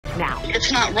now.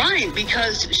 It's not right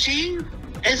because she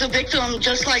is a victim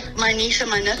just like my niece and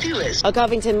my nephew is. A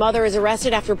Covington mother is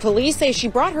arrested after police say she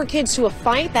brought her kids to a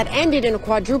fight that ended in a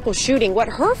quadruple shooting. What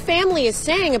her family is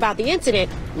saying about the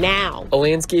incident now. A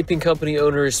landscaping company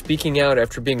owner is speaking out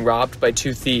after being robbed by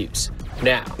two thieves.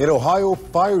 Now. An Ohio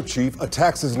fire chief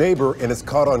attacks his neighbor and is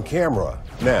caught on camera.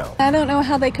 Now. I don't know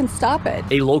how they can stop it.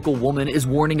 A local woman is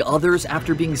warning others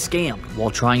after being scammed while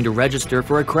trying to register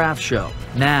for a craft show.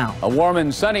 Now. A warm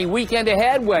and sunny weekend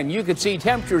ahead when you could see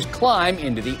temperatures climb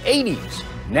into the 80s.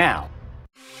 Now.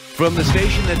 From the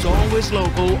station that's always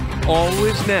local,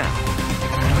 always now.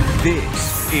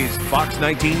 This is Fox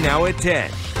 19 Now at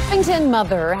 10. Covington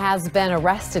mother has been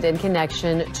arrested in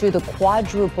connection to the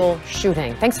quadruple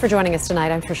shooting. Thanks for joining us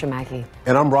tonight. I'm Trisha Mackey.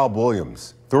 And I'm Rob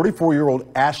Williams. 34-year-old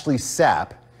Ashley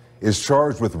Sapp is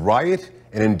charged with riot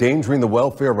and endangering the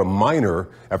welfare of a minor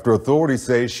after authorities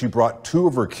say she brought two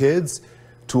of her kids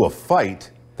to a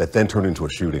fight that then turned into a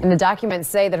shooting. And the documents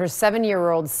say that her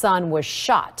 7-year-old son was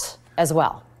shot as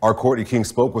well. Our Courtney King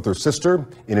spoke with her sister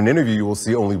in an interview you will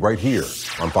see only right here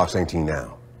on Fox 19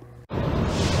 Now.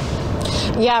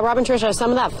 Yeah, Rob and Tricia, some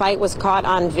of that fight was caught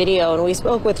on video, and we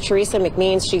spoke with Teresa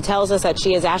McMeans. She tells us that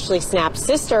she is Ashley Snapp's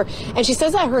sister, and she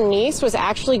says that her niece was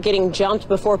actually getting jumped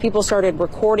before people started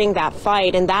recording that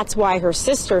fight, and that's why her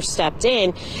sister stepped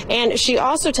in. And she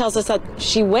also tells us that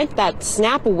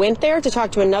Snap went there to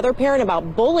talk to another parent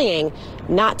about bullying,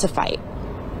 not to fight.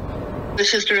 The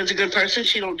sister is a good person.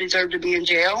 She don't deserve to be in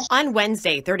jail. On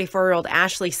Wednesday, 34-year-old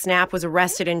Ashley Snap was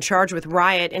arrested and charged with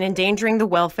riot and endangering the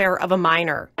welfare of a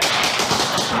minor.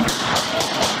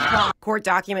 Court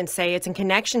documents say it's in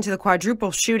connection to the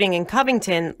quadruple shooting in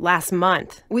Covington last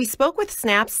month. We spoke with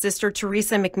Snap's sister,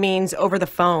 Teresa McMeans, over the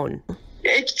phone.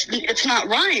 It's not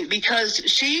right because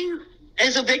she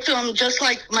is a victim just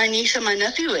like my niece and my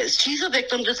nephew is. She's a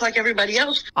victim just like everybody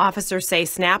else. Officers say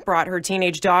Snap brought her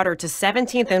teenage daughter to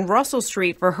 17th and Russell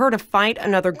Street for her to fight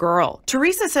another girl.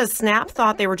 Teresa says Snap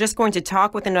thought they were just going to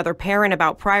talk with another parent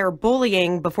about prior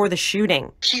bullying before the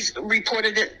shooting. She's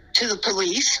reported it to the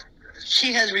police.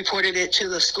 She has reported it to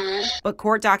the school. But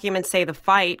court documents say the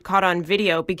fight, caught on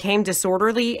video, became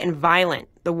disorderly and violent.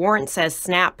 The warrant says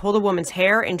Snap pulled a woman's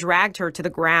hair and dragged her to the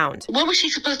ground. What was she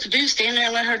supposed to do, stand there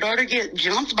and let her daughter get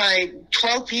jumped by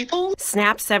 12 people?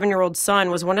 Snap's 7-year-old son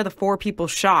was one of the 4 people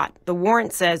shot. The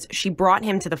warrant says she brought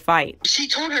him to the fight. She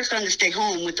told her son to stay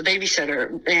home with the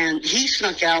babysitter, and he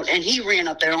snuck out and he ran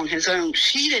up there on his own.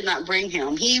 She did not bring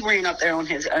him. He ran up there on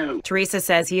his own. Teresa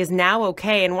says he is now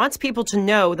okay and wants people to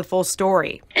know the full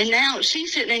story. And now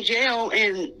she's sitting in jail,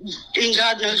 and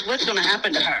God knows what's going to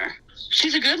happen to her.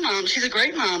 She's a good mom. She's a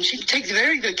great mom. She takes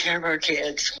very good care of her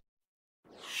kids.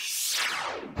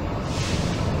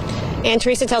 And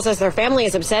Teresa tells us their family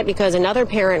is upset because another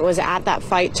parent was at that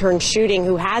fight turned shooting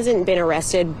who hasn't been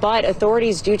arrested, but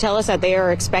authorities do tell us that they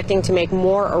are expecting to make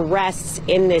more arrests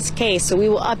in this case. So we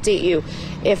will update you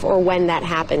if or when that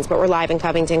happens. But we're live in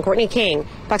Covington. Courtney King,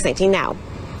 Fox 19 Now.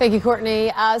 Thank you,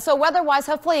 Courtney. So weather-wise,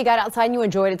 hopefully you got outside and you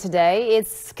enjoyed it today.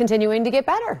 It's continuing to get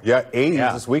better. Yeah,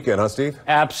 80s this weekend, huh, Steve?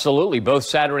 Absolutely. Both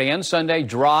Saturday and Sunday,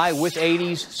 dry with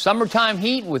 80s. Summertime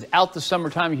heat without the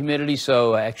summertime humidity.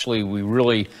 So actually, we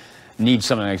really need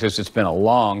something like this. It's been a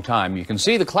long time. You can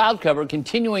see the cloud cover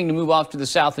continuing to move off to the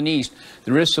south and east.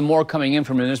 There is some more coming in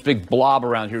from this big blob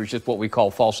around here. It's just what we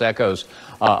call false echoes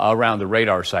around the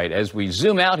radar site. As we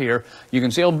zoom out here, you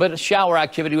can see a little bit of shower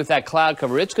activity with that cloud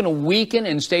cover. It's going to weaken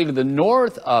and stay to the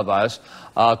north of us,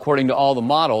 according to all the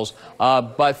models.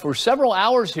 But for several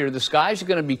hours here, the skies are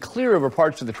going to be clear over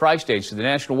parts of the tri-states. So the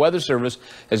National Weather Service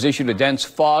has issued a dense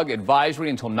fog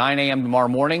advisory until 9 a.m. tomorrow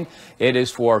morning. It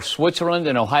is for Switzerland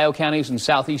and Ohio counties and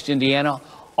southeast Indiana,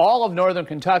 all of northern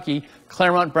Kentucky,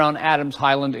 Claremont, Brown, Adams,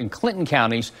 Highland, and Clinton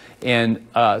counties in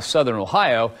southern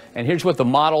Ohio. And here's what the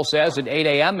model says at 8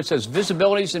 a.m. It says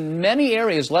visibilities in many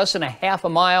areas less than a half a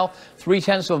mile,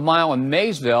 0.3 of a mile in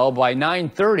Maysville. By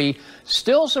 9:30,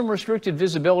 still some restricted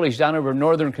visibilities down over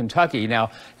northern Kentucky.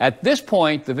 Now, at this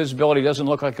point, the visibility doesn't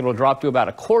look like it'll drop to about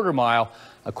a quarter mile.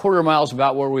 A quarter mile is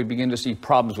about where we begin to see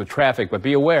problems with traffic, but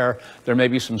be aware there may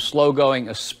be some slow going,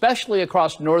 especially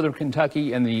across northern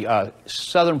Kentucky and the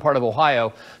southern part of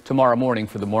Ohio tomorrow morning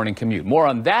for the morning commute. More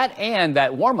on that and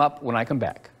that warm up when I come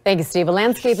back. Thank you, Steve. A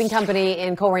landscaping company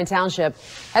in Colerain Township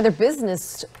had their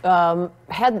business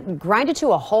had grinded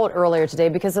to a halt earlier today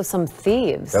because of some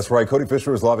thieves. That's right. Cody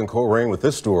Fisher is live in Colerain with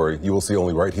this story you will see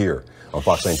only right here on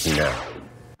Fox 19 Now.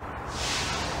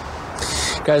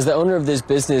 Guys, the owner of this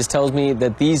business tells me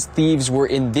that these thieves were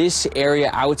in this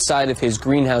area outside of his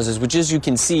greenhouses, which, as you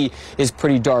can see, is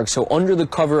pretty dark. So under the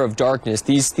cover of darkness,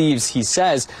 these thieves, he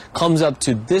says, comes up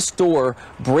to this door,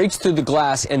 breaks through the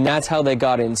glass, and that's how they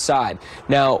got inside.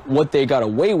 Now, what they got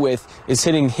away with is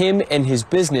hitting him and his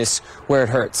business where it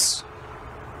hurts.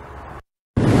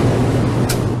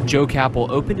 Joe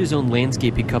Capel opened his own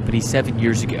landscaping company 7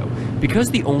 years ago.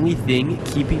 Because the only thing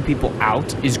keeping people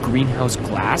out is greenhouse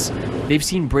glass, they've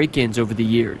seen break-ins over the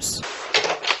years.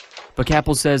 But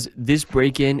Capel says this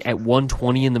break-in at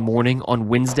 1:20 in the morning on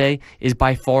Wednesday is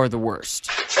by far the worst.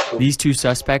 These two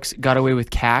suspects got away with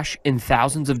cash and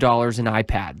thousands of dollars in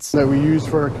iPads. That we use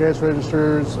for our cash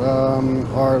registers,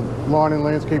 our lawn and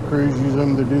landscape crews use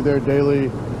them to do their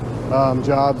daily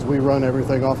jobs. We run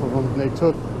everything off of them. They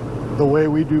took the way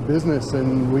we do business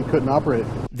and we couldn't operate.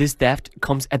 This theft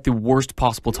comes at the worst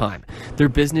possible time. Their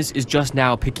business is just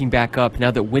now picking back up now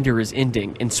that winter is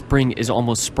ending and spring is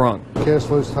almost sprung. Cash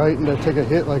flow's tight, and to take a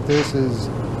hit like this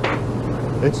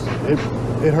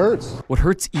it hurts. What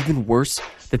hurts even worse,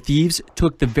 the thieves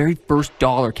took the very first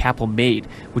dollar Capel made,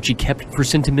 which he kept for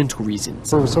sentimental reasons.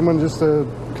 For someone just to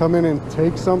come in and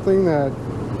take something that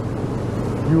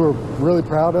you were really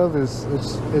proud of,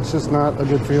 it's just not a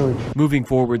good feeling. Moving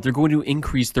forward, they're going to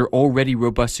increase their already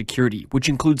robust security, which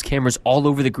includes cameras all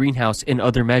over the greenhouse and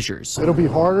other measures. It'll be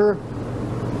harder,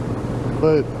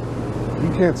 but you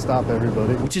can't stop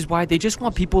everybody. Which is why they just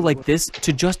want people like this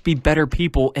to just be better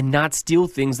people and not steal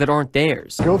things that aren't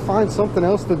theirs. Go find something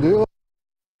else to do.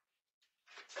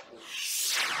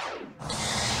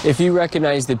 If you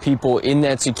recognize the people in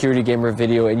that security camera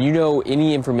video and you know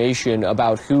any information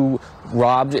about who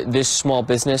robbed this small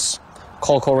business,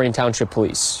 call Colerain Township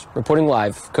Police. Reporting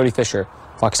live, Cody Fisher,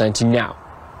 Fox 19 Now.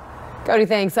 Cody,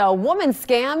 thanks. A woman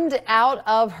scammed out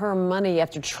of her money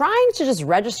after trying to just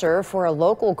register for a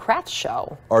local craft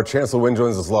show. Our Chancellor Wynn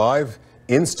joins us live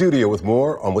in studio with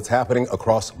more on what's happening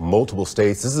across multiple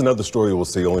states. This is another story we'll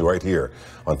see only right here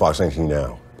on Fox 19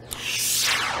 Now.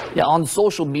 Yeah, on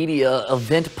social media,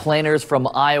 event planners from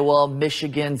Iowa,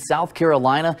 Michigan, South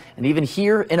Carolina, and even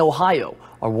here in Ohio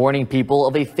are warning people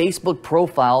of a Facebook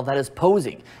profile that is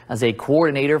posing as a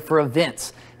coordinator for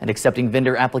events and accepting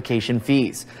vendor application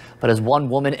fees. But as one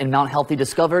woman in Mount Healthy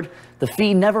discovered, the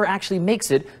fee never actually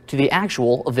makes it to the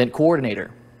actual event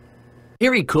coordinator.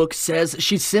 Carrie Cook says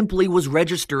she simply was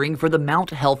registering for the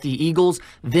Mount Healthy Eagles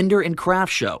Vendor and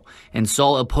Craft Show and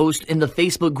saw a post in the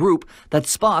Facebook group that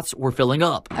spots were filling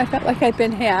up. I felt like I'd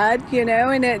been had, and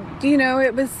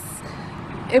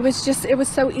it was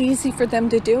so easy for them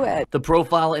to do it. The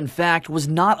profile, in fact, was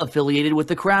not affiliated with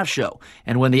the craft show.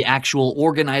 And when the actual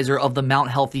organizer of the Mount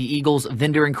Healthy Eagles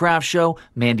Vendor and Craft Show,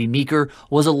 Mandy Meeker,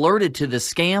 was alerted to this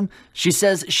scam, she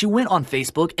says she went on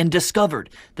Facebook and discovered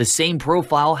the same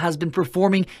profile has been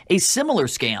performing a similar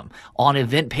scam on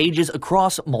event pages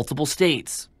across multiple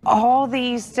states. All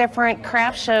these different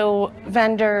craft show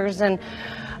vendors and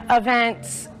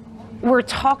events were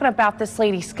talking about this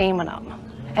lady scamming them.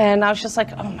 And I was just like,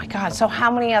 oh my God, so how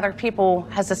many other people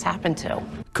has this happened to?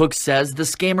 Cook says the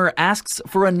scammer asks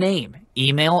for a name,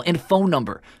 email, and phone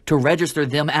number to register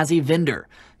them as a vendor,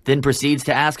 then proceeds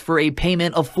to ask for a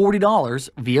payment of $40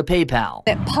 via PayPal.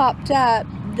 It popped up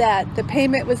that the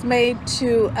payment was made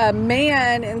to a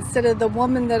man instead of the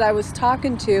woman that I was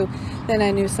talking to. Then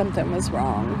I knew something was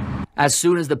wrong. As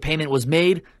soon as the payment was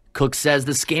made, Cook says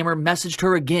the scammer messaged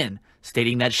her again,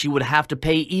 stating that she would have to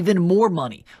pay even more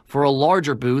money for a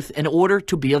larger booth in order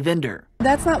to be a vendor.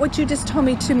 That's not what you just told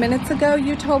me 2 minutes ago.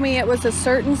 You told me it was a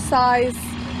certain size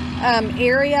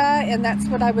area, and that's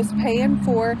what I was paying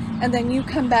for. And then you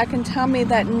come back and tell me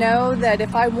that no, that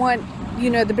if I want,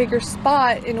 the bigger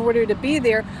spot in order to be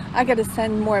there, I got to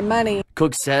send more money.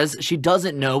 Cook says she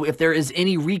doesn't know if there is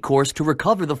any recourse to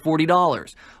recover the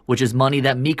 $40, which is money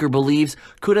that Meeker believes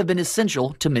could have been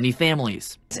essential to many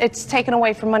families. It's taken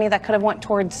away from money that could have went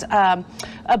towards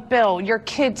a bill, your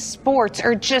kids' sports,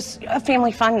 or just a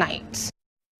family fun night.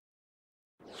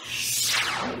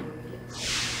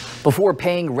 Before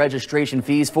paying registration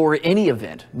fees for any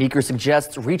event, Meeker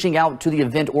suggests reaching out to the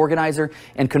event organizer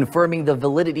and confirming the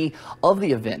validity of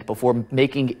the event before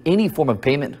making any form of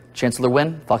payment. Chancellor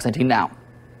Wynn, Fox 19 Now.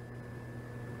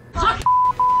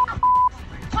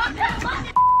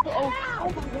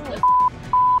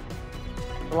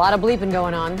 A lot of bleeping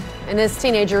going on. And this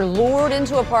teenager lured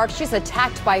into a park. She's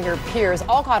attacked by her peers.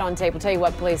 All caught on tape. We'll tell you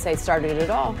what police say started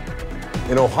it all.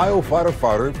 An Ohio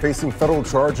firefighter facing federal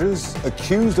charges,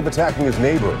 accused of attacking his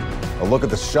neighbor. A look at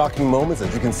the shocking moments,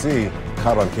 as you can see,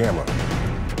 caught on camera.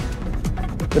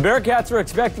 The Bearcats are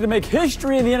expected to make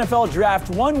history in the NFL draft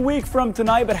 1 week from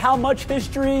tonight, but how much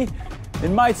history?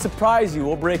 It might surprise you.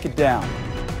 We'll break it down.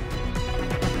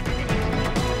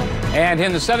 And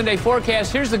in the 7-day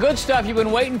forecast, here's the good stuff you've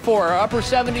been waiting for. Upper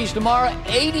 70s tomorrow,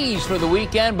 80s for the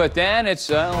weekend, but then it's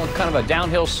kind of a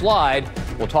downhill slide.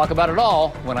 We'll talk about it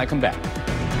all when I come back.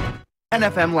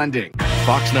 NFM Lending.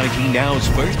 Fox 19 Now's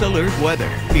First Alert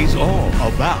Weather is all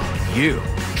about you.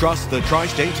 Trust the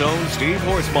Tri-State's own Steve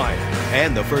Horsemeyer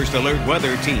and the First Alert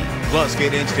Weather team. Plus,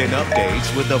 get instant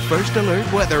updates with the First Alert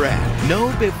Weather app.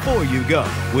 Know before you go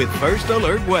with First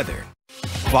Alert Weather.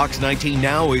 Fox 19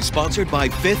 Now is sponsored by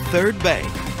Fifth Third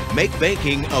Bank. Make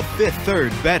banking a Fifth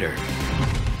Third better.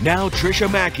 Now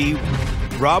Tricia Mackey,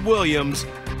 Rob Williams,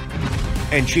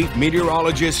 and Chief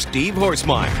Meteorologist Steve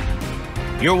Horsemeyer.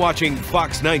 You're watching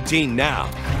Fox 19 Now.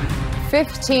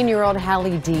 15-year-old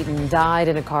Hallie Deaton died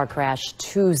in a car crash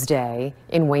Tuesday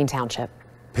in Wayne Township.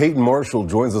 Peyton Marshall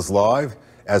joins us live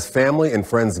as family and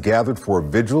friends gathered for a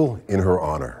vigil in her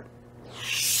honor.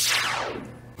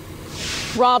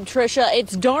 Rob, Tricia,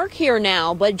 it's dark here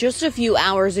now, but just a few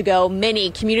hours ago,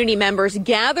 many community members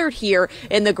gathered here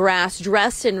in the grass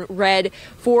dressed in red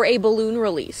for a balloon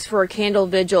release for a candle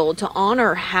vigil to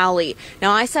honor Hallie.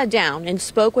 Now, I sat down and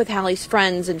spoke with Hallie's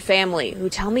friends and family who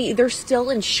tell me they're still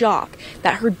in shock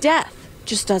that her death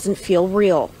just doesn't feel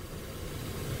real.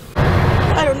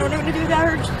 I don't know what to do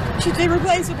without her. She's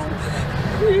irreplaceable.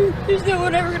 There's no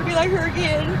one ever going to be like her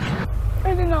again.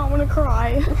 I did not want to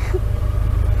cry.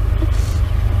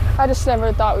 I just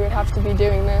never thought we would have to be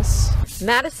doing this.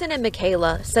 Madison and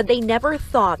Michaela said they never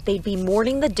thought they'd be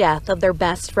mourning the death of their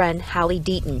best friend, Hallie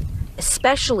Deaton,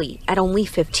 especially at only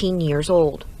 15 years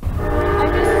old.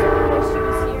 I just wish she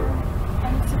was here,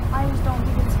 and I just don't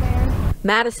think it's fair.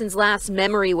 Madison's last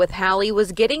memory with Hallie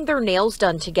was getting their nails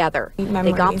done together.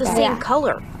 They got the same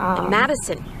color, and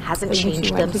Madison hasn't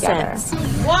changed them since.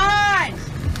 1,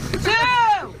 2,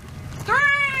 3,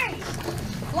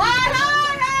 fly high!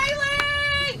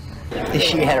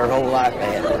 She had her whole life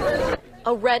ahead.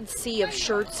 A red sea of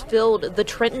shirts filled the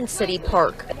Trenton City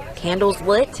Park. Candles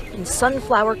lit and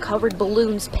sunflower-covered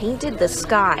balloons painted the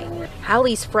sky.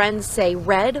 Hallie's friends say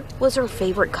red was her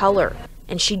favorite color,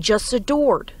 and she just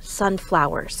adored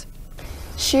sunflowers.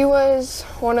 She was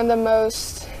one of the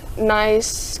most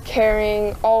nice,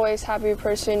 caring, always happy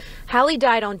person. Hallie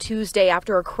died on Tuesday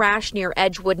after a crash near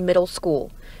Edgewood Middle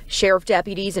School. Sheriff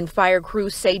deputies and fire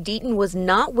crews say Deaton was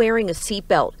not wearing a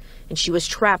seatbelt, and she was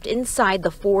trapped inside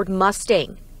the Ford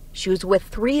Mustang. She was with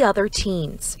 3 other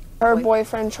teens. Her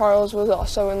boyfriend Charles was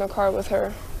also in the car with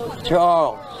her.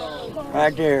 Charles,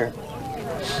 right there.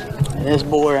 This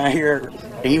boy right here,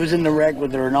 he was in the wreck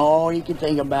with her, and all he could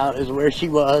think about is where she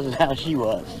was and how she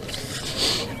was.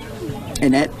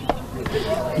 And that,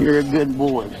 you're a good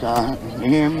boy, son. You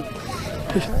hear me?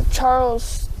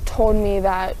 Charles told me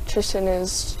that Tristan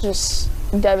is just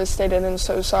devastated and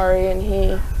so sorry, and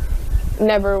he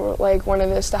never wanted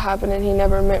this to happen, and he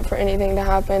never meant for anything to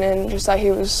happen, and just that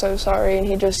he was so sorry, and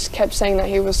he just kept saying that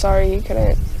he was sorry. He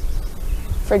couldn't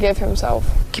forgive himself.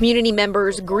 Community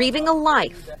members grieving a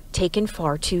life taken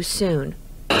far too soon.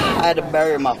 I had to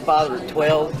bury my father at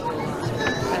 12.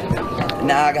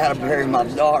 Now I got to bury my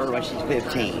daughter when she's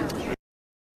 15.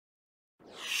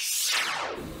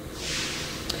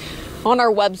 On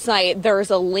our website, there's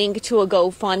a link to a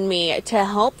GoFundMe to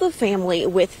help the family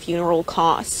with funeral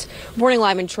costs. Reporting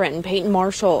live in Trenton, Peyton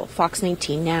Marshall, Fox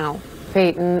 19 Now.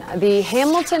 Peyton, the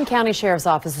Hamilton County Sheriff's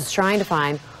Office is trying to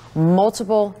find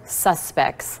multiple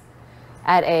suspects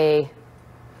at a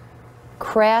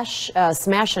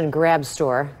smash and grab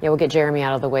store. Yeah, we'll get Jeremy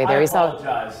out of the way there. He's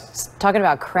talking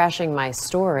about crashing my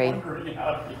story.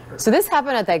 So this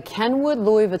happened at the Kenwood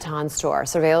Louis Vuitton store.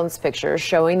 Surveillance pictures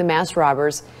showing the masked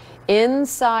robbers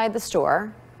inside the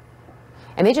store,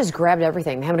 and they just grabbed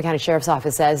everything. The Hamilton County Sheriff's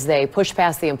Office says they pushed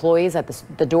past the employees at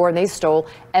the door, and they stole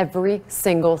every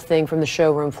single thing from the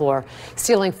showroom floor,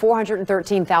 stealing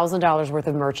 $413,000 worth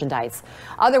of merchandise.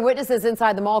 Other witnesses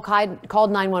inside the mall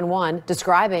called 911,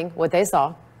 describing what they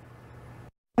saw.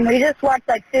 We just watched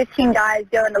like 15 guys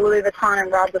go into Louis Vuitton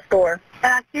and rob the store.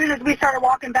 And as soon as we started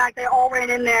walking back, they all ran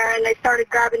in there and they started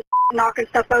grabbing, knocking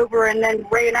stuff over, and then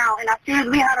ran out. And as soon as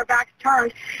we had our backs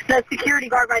turned, the security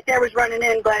guard right there was running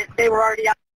in, but they were already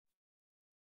out.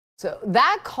 So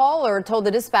that caller told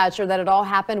the dispatcher that it all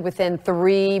happened within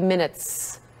 3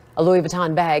 minutes. A Louis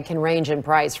Vuitton bag can range in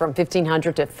price from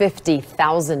 $1,500 to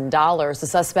 $50,000. The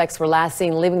suspects were last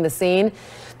seen leaving the scene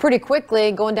pretty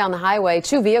quickly, going down the highway.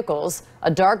 2 vehicles,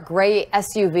 a dark gray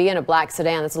SUV and a black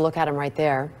sedan. Let's look at them right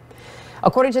there.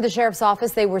 According to the sheriff's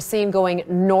office, they were seen going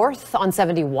north on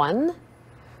 71.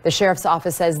 The sheriff's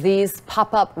office says these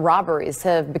pop-up robberies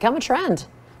have become a trend.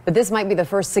 But this might be the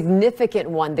first significant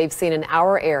one they've seen in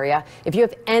our area. If you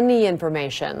have any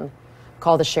information,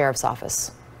 call the sheriff's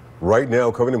office. Right now,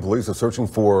 Covington police are searching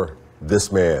for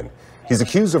this man. He's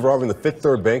accused of robbing the Fifth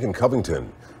Third Bank in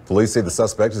Covington. Police say the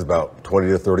suspect is about 20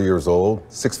 to 30 years old,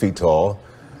 6 feet tall.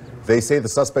 They say the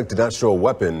suspect did not show a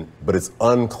weapon, but it's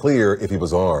unclear if he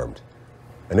was armed.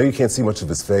 I know you can't see much of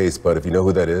his face, but if you know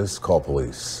who that is, call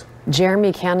police.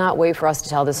 Jeremy cannot wait for us to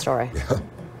tell this story. Yeah.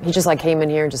 He just came in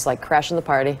here and just crashing the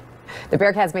party. The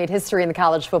Bearcats made history in the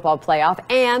college football playoff,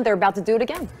 and they're about to do it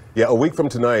again. Yeah, a week from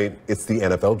tonight, it's the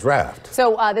NFL draft.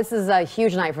 So this is a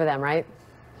huge night for them, right?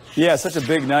 Yeah, such a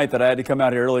big night that I had to come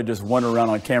out here early, just wander around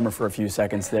on camera for a few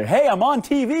seconds there. Hey, I'm on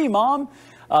TV, Mom.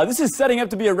 This is setting up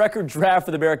to be a record draft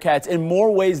for the Bearcats in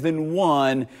more ways than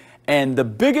one. And the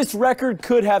biggest record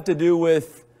could have to do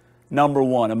with number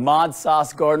one, Ahmad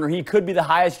Sauce Gardner. He could be the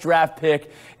highest draft pick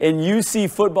in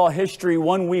UC football history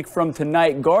 1 week from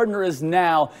tonight. Gardner is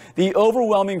now the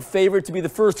overwhelming favorite to be the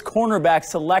first cornerback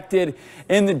selected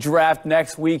in the draft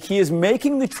next week. He is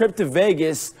making the trip to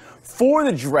Vegas for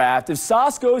the draft. If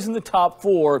Sauce goes in the top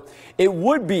 4, it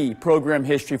would be program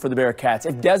history for the Bearcats.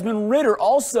 If Desmond Ridder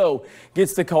also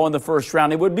gets the call in the first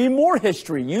round, it would be more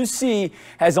history. UC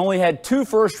has only had 2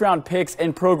 first-round picks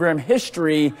in program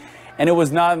history, and it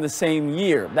was not in the same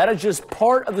year. That is just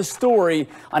part of the story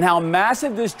on how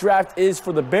massive this draft is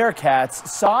for the Bearcats.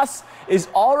 Sauce is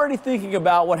already thinking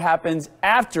about what happens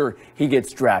after he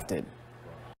gets drafted.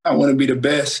 I want to be the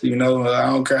best, I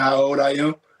don't care how old I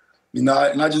am. And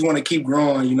I just want to keep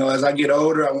growing. As I get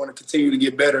older, I want to continue to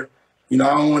get better. I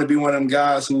don't want to be one of them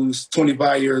guys who's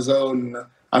 25 years old and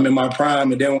I'm in my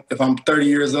prime. And then if I'm 30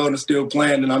 years old and still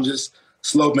playing, then I'm just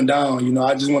sloping down.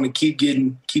 I just want to keep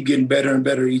getting better and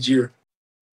better each year.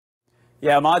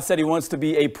 Yeah, Ahmad said he wants to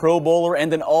be a Pro Bowler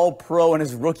and an All-Pro in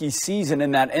his rookie season in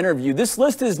that interview. This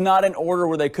list is not in order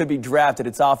where they could be drafted.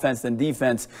 It's offense then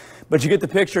defense. But you get the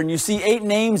picture, and you see 8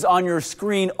 names on your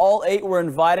screen. All 8 were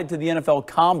invited to the NFL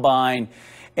Combine.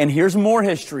 And here's more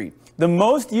history. The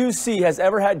most UC has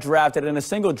ever had drafted in a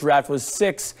single draft was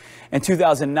 6 in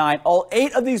 2009. All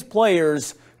 8 of these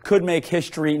players could make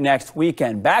history next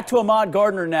weekend. Back to Ahmad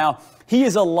Gardner now. He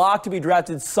is a lock to be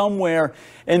drafted somewhere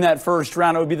in that first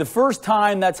round. It would be the first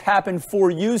time that's happened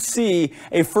for UC,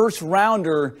 a first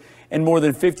rounder in more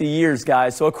than 50 years,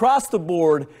 guys. So across the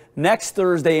board, next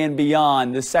Thursday and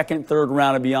beyond, the second, third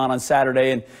round and beyond on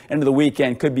Saturday and into the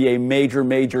weekend could be a major,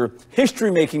 major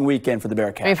history-making weekend for the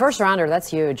Bearcats. I mean, first rounder, that's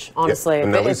huge, honestly. Yeah,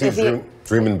 and that means he's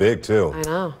dreaming big, too. I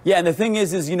know. Yeah, and the thing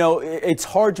is, it's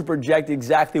hard to project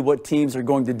exactly what teams are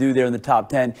going to do there in the top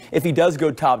 10 if he does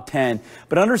go top 10.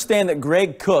 But understand that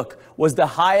Greg Cook was the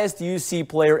highest UC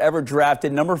player ever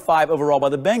drafted, number 5 overall by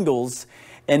the Bengals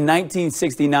in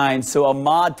 1969. So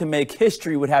Ahmad, to make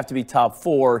history, would have to be top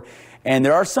 4. And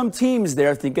there are some teams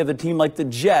there, think of a team like the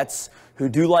Jets, who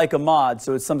do like Ahmad,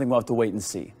 so it's something we'll have to wait and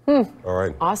see. All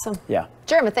right. Awesome. Yeah.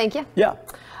 Jeremy, thank you. Yeah.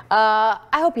 I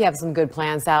hope you have some good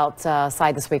plans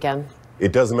outside this weekend.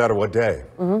 It doesn't matter what day.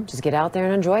 Just get out there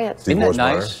and enjoy it. Isn't that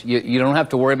nice? You don't have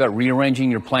to worry about rearranging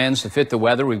your plans to fit the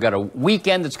weather. We've got a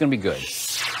weekend that's going to be good.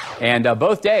 And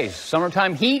both days,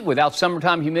 summertime heat without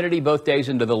summertime humidity, both days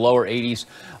into the lower 80s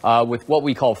with what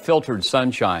we call filtered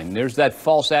sunshine. There's that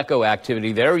false echo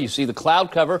activity there. You see the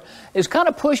cloud cover is kind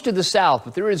of pushed to the south,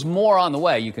 but there is more on the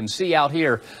way. You can see out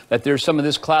here that there's some of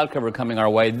this cloud cover coming our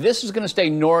way. This is going to stay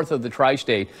north of the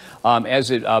tri-state as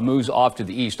it moves off to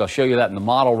the east. I'll show you that in the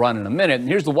model run in a minute. And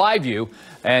here's the wide view.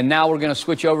 And now we're going to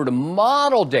switch over to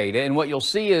model data. And what you'll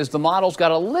see is the model's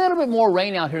got a little bit more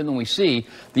rain out here than we see.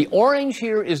 The orange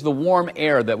here is the warm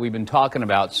air that we've been talking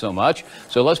about so much.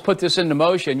 So let's put this into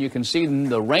motion. You can see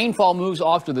the rainfall moves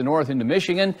off to the north into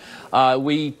Michigan.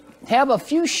 We have a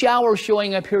few showers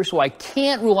showing up here, so I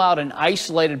can't rule out an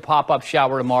isolated pop-up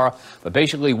shower tomorrow. But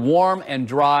basically warm and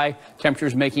dry.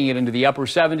 Temperatures making it into the upper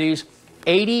 70s.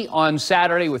 80 on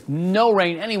Saturday with no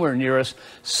rain anywhere near us.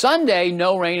 Sunday,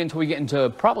 no rain until we get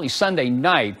into probably Sunday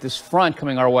night. This front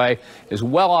coming our way is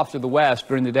well off to the west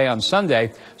during the day on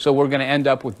Sunday, so we're going to end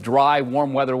up with dry,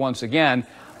 warm weather once again.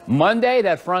 Monday,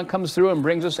 that front comes through and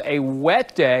brings us a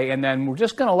wet day, and then we're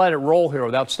just going to let it roll here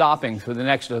without stopping for the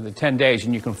next 10 days,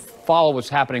 and you can follow what's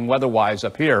happening weather-wise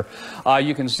up here.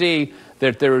 You can see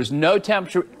that there is no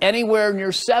temperature anywhere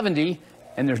near 70,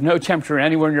 and there's no temperature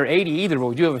anywhere near 80 either, but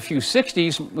we do have a few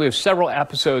 60s. We have several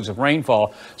episodes of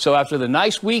rainfall. So after the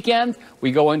nice weekend,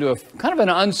 we go into a kind of an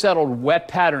unsettled wet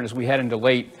pattern as we head into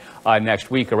late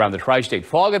next week around the tri-state.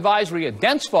 Fog advisory, a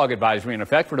dense fog advisory in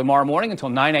effect for tomorrow morning until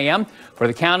 9 a.m. for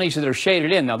the counties that are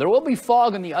shaded in. Now, there will be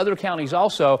fog in the other counties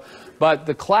also, but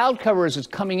the cloud cover as it's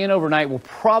coming in overnight will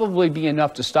probably be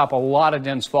enough to stop a lot of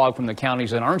dense fog from the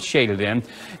counties that aren't shaded in.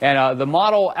 And the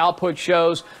model output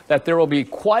shows that there will be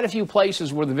quite a few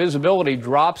places where the visibility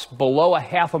drops below a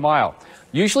half a mile.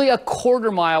 Usually a quarter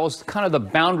mile is kind of the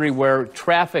boundary where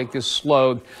traffic is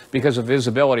slowed because of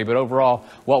visibility. But overall,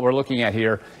 what we're looking at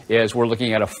here is we're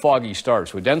looking at a foggy start.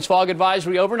 So a dense fog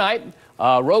advisory overnight.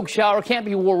 Rogue shower can't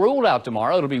be ruled out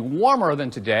tomorrow. It'll be warmer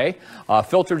than today.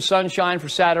 Filtered sunshine for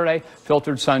Saturday.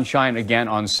 Filtered sunshine again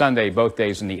on Sunday, both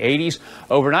days in the 80s.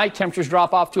 Overnight, temperatures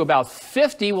drop off to about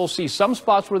 50. We'll see some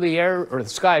spots where the air or the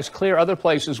sky is clear, other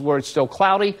places where it's still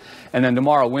cloudy. And then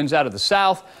tomorrow, winds out of the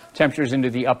south. Temperatures into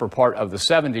the upper part of the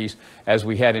 70s as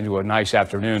we head into a nice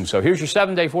afternoon. So here's your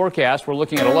 7-day forecast. We're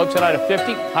looking at a low tonight of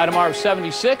 50, high tomorrow of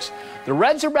 76. The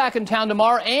Reds are back in town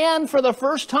tomorrow, and for the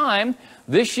first time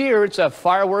this year, it's a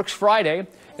Fireworks Friday.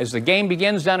 As the game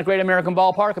begins down at Great American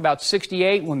Ballpark, about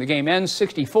 68. When the game ends,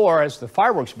 64 as the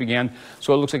fireworks begin.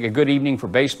 So it looks like a good evening for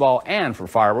baseball and for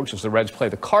fireworks as the Reds play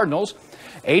the Cardinals.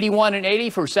 81 and 80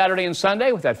 for Saturday and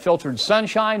Sunday with that filtered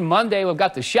sunshine. Monday, we've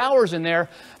got the showers in there.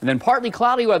 And then partly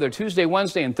cloudy weather Tuesday,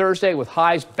 Wednesday, and Thursday with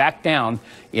highs back down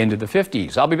into the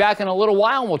 50s. I'll be back in a little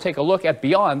while, and we'll take a look at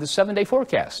beyond the 7-day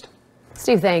forecast.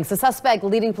 Steve, thanks. The suspect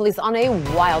leading police on a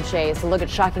wild chase. A look at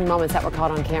shocking moments that were caught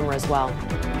on camera as well.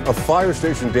 A fire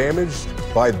station damaged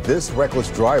by this reckless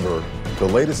driver. The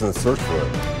latest in the search for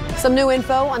him. Some new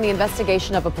info on the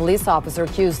investigation of a police officer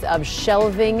accused of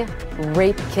shelving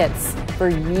rape kits for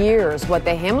years. What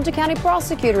the Hamilton County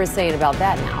prosecutor is saying about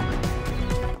that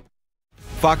now.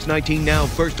 Fox 19 Now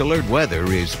First Alert Weather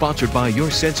is sponsored by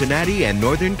your Cincinnati and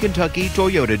Northern Kentucky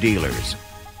Toyota dealers.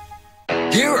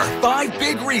 Here are 5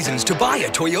 big reasons to buy a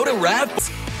Toyota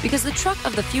RAV4. Because the truck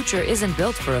of the future isn't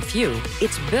built for a few,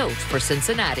 it's built for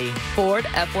Cincinnati. Ford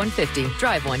F-150.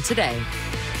 Drive one today.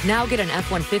 Now get an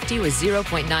F-150 with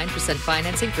 0.9%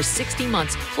 financing for 60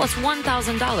 months plus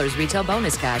 $1,000 retail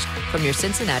bonus cash from your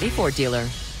Cincinnati Ford dealer.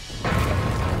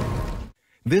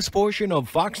 This portion of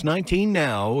Fox 19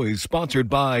 Now is sponsored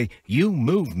by You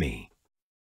Move Me.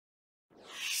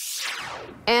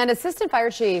 An assistant fire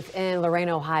chief in Lorain,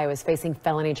 Ohio is facing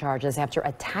felony charges after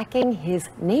attacking his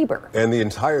neighbor. And the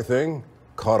entire thing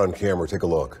caught on camera. Take a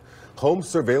look. Home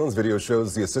surveillance video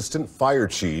shows the assistant fire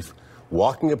chief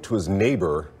walking up to his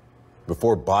neighbor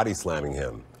before body slamming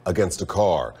him against a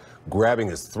car, grabbing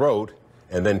his throat,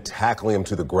 and then tackling him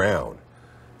to the ground.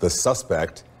 The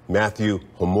suspect, Matthew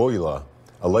Homoyula,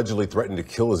 allegedly threatened to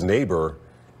kill his neighbor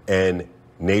and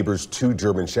neighbor's 2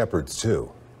 German Shepherds,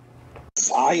 too.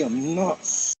 I am not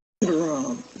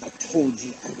around. I told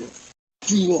you I would.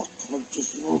 You look like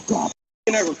just woke up.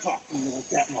 You never talk to me like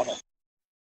that, mother.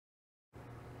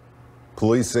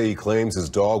 Police say he claims his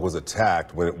dog was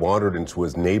attacked when it wandered into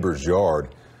his neighbor's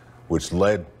yard, which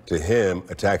led to him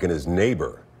attacking his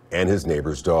neighbor and his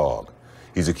neighbor's dog.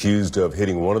 He's accused of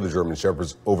hitting one of the German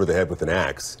Shepherds over the head with an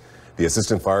axe. The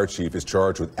assistant fire chief is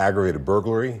charged with aggravated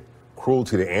burglary,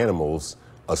 cruelty to animals,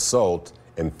 assault,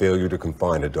 and failure to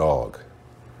confine a dog.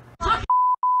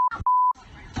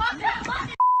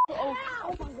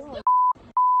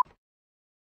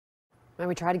 And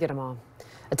we tried to get them all.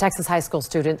 A Texas high school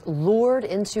student lured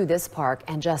into this park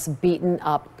and just beaten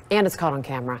up, and it's caught on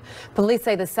camera. Police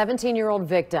say the 17-year-old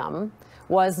victim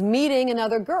was meeting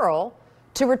another girl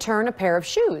to return a pair of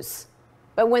shoes.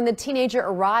 But when the teenager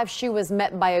arrived, she was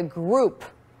met by a group.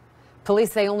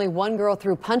 Police say only one girl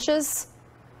threw punches,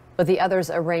 but the others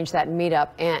arranged that meetup,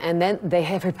 and then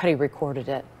everybody recorded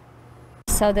it.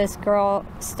 So this girl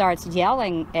starts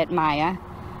yelling at Maya,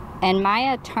 and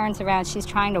Maya turns around. She's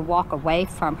trying to walk away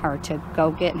from her to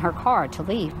go get in her car to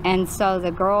leave. And so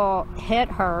the girl hit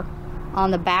her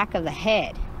on the back of the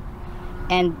head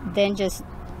and then just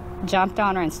jumped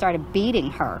on her and started beating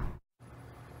her.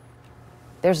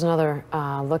 There's another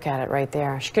look at it right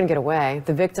there. She couldn't get away.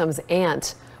 The victim's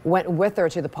aunt went with her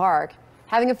to the park,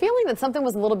 having a feeling that something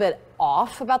was a little bit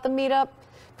off about the meetup.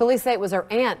 Police say it was her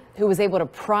aunt who was able to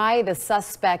pry the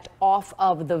suspect off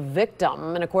of the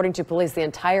victim. And according to police, the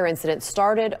entire incident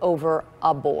started over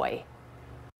a boy.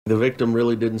 The victim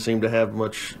really didn't seem to have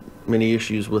many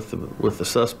issues with the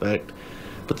suspect,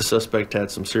 but the suspect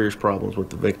had some serious problems with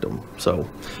the victim. So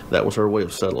that was her way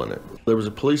of settling it. There was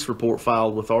a police report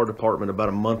filed with our department about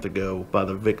a month ago by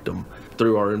the victim.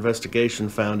 Through our investigation,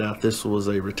 found out this was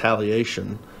a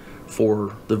retaliation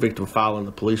for the victim filing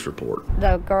the police report.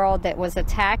 The girl that was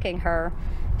attacking her,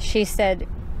 she said,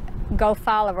 go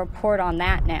file a report on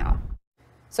that now.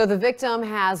 So the victim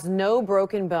has no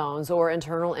broken bones or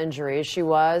internal injuries. She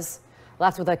was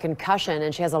left with a concussion,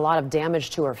 and she has a lot of damage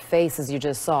to her face, as you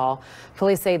just saw.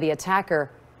 Police say the attacker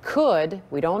could,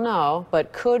 we don't know,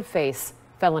 but could face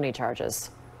felony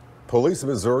charges. Police in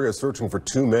Missouri are searching for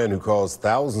two men who caused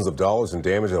thousands of dollars in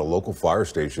damage at a local fire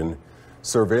station.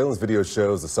 Surveillance video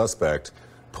shows the suspect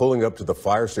pulling up to the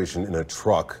fire station in a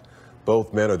truck.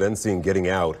 Both men are then seen getting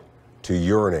out to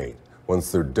urinate.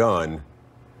 Once they're done,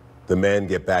 the men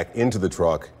get back into the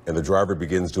truck and the driver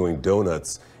begins doing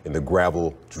donuts in the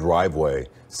gravel driveway,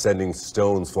 sending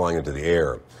stones flying into the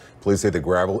air. Police say the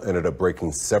gravel ended up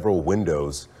breaking several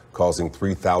windows, causing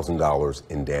 $3,000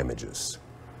 in damages.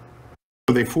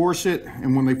 They force it,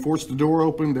 and when they force the door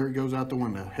open, there it goes out the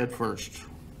window, head first,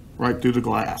 right through the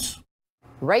glass.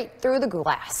 Right through the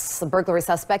glass. The burglary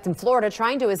suspect in Florida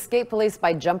trying to escape police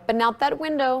by jumping out that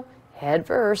window head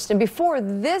first. And before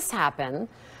this happened,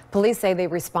 police say they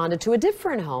responded to a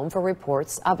different home for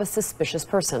reports of a suspicious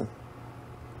person.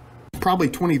 Probably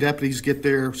 20 deputies get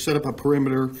there, set up a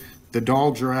perimeter. The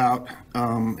dogs are out,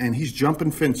 and he's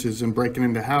jumping fences and breaking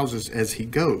into houses as he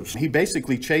goes. He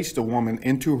basically chased a woman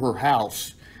into her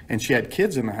house, and she had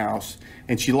kids in the house,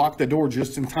 and she locked the door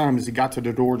just in time as he got to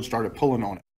the door and started pulling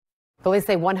on it. Police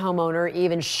say one homeowner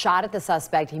even shot at the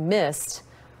suspect. He missed.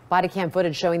 Body cam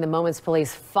footage showing the moments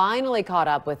police finally caught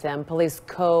up with him. Police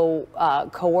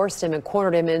coerced him and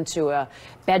cornered him into a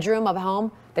bedroom of a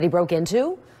home that he broke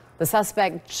into. The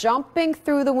suspect jumping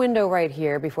through the window right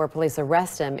here before police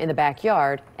arrest him in the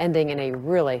backyard, ending in a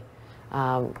really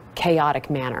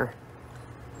chaotic manner.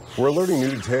 We're learning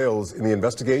new details in the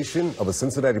investigation of a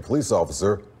Cincinnati police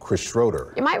officer, Chris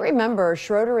Schroeder. You might remember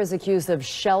Schroeder is accused of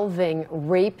shelving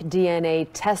rape DNA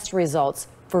test results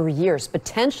for years,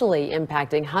 potentially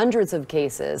impacting hundreds of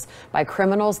cases by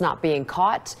criminals not being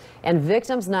caught and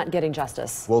victims not getting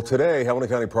justice. Well, today, Helena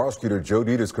County Prosecutor Joe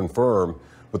Dieters confirmed,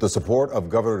 with the support of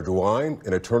Governor DeWine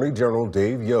and Attorney General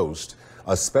Dave Yost,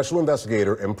 a special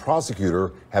investigator and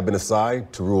prosecutor have been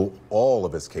assigned to rule all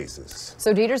of his cases.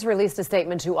 So Dieters released a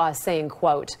statement to us saying,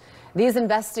 quote, "These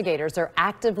investigators are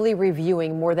actively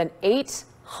reviewing more than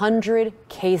 800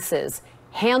 cases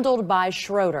handled by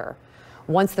Schroeder.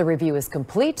 Once the review is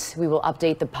complete, we will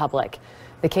update the public.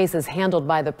 The cases handled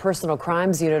by the Personal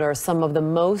Crimes Unit are some of the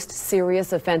most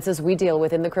serious offenses we deal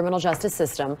with in the criminal justice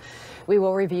system. We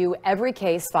will review every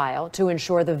case file to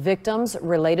ensure the victims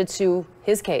related to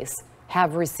his case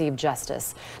have received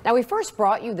justice." Now, we first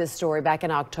brought you this story back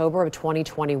in October of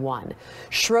 2021.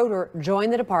 Schroeder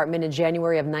joined the department in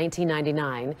January of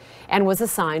 1999 and was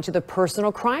assigned to the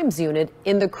Personal Crimes Unit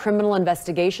in the Criminal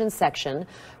Investigation Section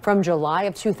from July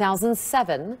of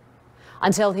 2007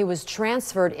 until he was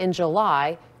transferred in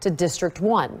July to District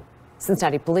 1.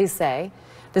 Cincinnati police say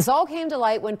this all came to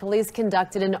light when police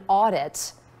conducted an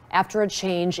audit after a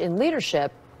change in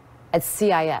leadership at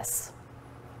CIS.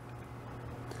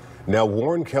 Now,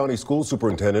 Warren County School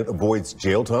Superintendent avoids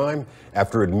jail time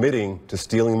after admitting to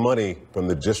stealing money from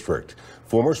the district.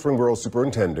 Former Springboro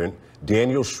Superintendent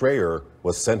Daniel Schreier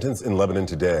was sentenced in Lebanon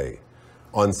today.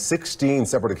 On 16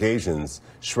 separate occasions,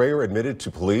 Schreier admitted to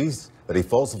police that he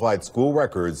falsified school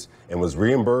records and was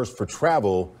reimbursed for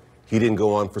travel he didn't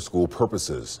go on for school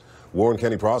purposes. Warren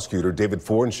County Prosecutor David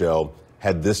Fornshell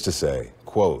had this to say,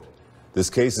 quote,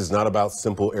 "This case is not about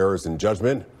simple errors in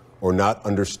judgment or not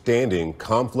understanding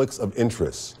conflicts of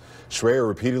interest. Schreier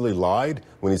repeatedly lied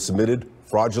when he submitted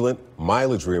fraudulent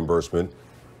mileage reimbursement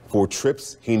for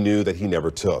trips he knew that he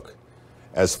never took."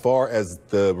 As far as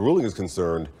the ruling is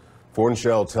concerned,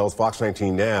 Fornshell tells Fox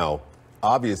 19 Now,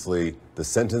 obviously, the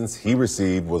sentence he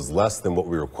received was less than what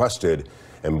we requested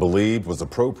and believed was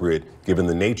appropriate given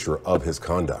the nature of his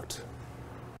conduct.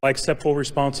 I accept full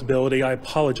responsibility. I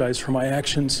apologize for my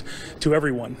actions to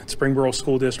everyone at Springboro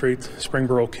School District,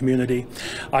 Springboro community.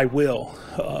 I will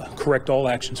correct all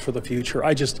actions for the future.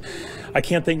 I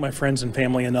can't thank my friends and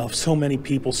family enough. So many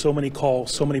people, so many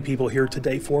calls, so many people here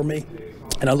today for me,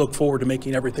 and I look forward to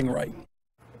making everything right.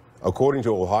 According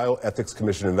to Ohio Ethics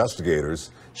Commission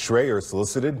investigators, Schreier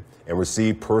solicited and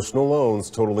received personal loans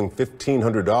totaling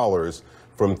 $1,500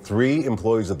 from 3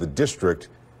 employees of the district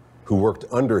who worked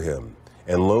under him,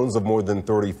 and loans of more than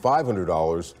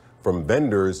 $3,500 from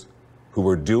vendors who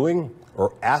were doing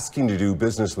or asking to do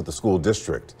business with the school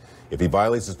district. If he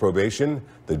violates his probation,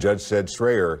 the judge said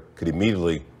Schreier could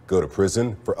immediately go to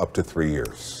prison for up to 3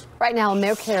 years. Right now, a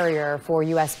mail carrier for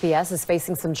USPS is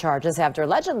facing some charges after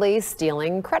allegedly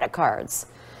stealing credit cards.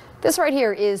 This right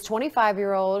here is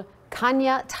 25-year-old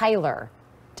Kanya Tyler.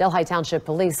 Delhi Township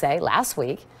police say last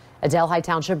week, a Delhi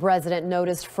Township resident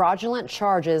noticed fraudulent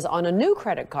charges on a new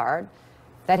credit card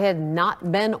that had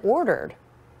not been ordered.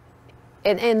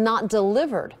 and not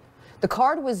delivered. The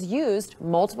card was used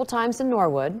multiple times in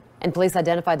Norwood, and police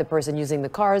identified the person using the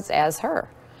cards as her.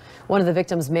 One of the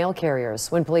victim's mail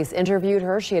carriers. When police interviewed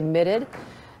her, she admitted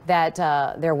that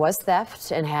there was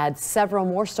theft and had several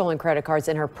more stolen credit cards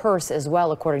in her purse as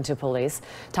well, according to police.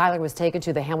 Tyler was taken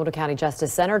to the Hamilton County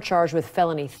Justice Center, charged with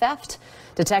felony theft.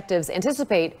 Detectives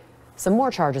anticipate some more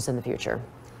charges in the future.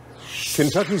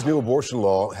 Kentucky's new abortion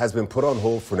law has been put on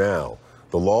hold for now.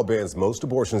 The law bans most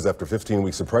abortions after 15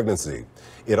 weeks of pregnancy.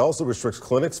 It also restricts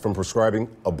clinics from prescribing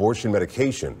abortion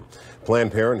medication.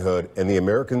 Planned Parenthood and the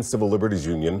American Civil Liberties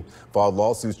Union filed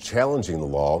lawsuits challenging the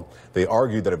law. They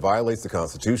argued that it violates the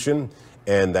Constitution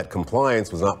and that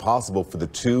compliance was not possible for the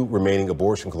 2 remaining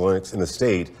abortion clinics in the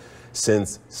state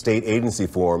since state agency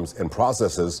forms and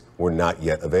processes were not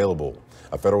yet available.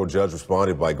 A federal judge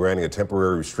responded by granting a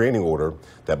temporary restraining order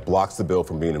that blocks the bill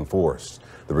from being enforced.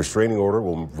 The restraining order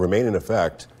will remain in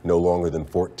effect no longer than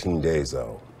 14 days,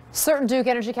 though. Certain Duke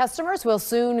Energy customers will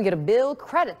soon get a bill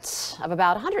credit of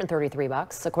about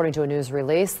 $133. According to a news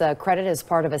release, the credit is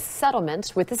part of a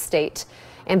settlement with the state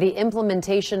and the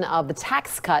implementation of the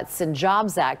Tax Cuts and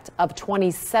Jobs Act of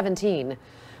 2017.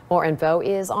 More info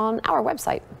is on our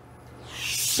website.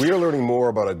 We are learning more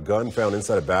about a gun found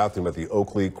inside a bathroom at the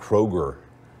Oakley Kroger.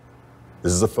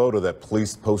 This is a photo that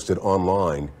police posted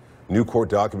online. New court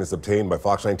documents obtained by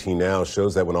Fox 19 Now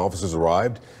shows that when officers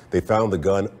arrived, they found the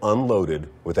gun unloaded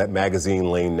with that magazine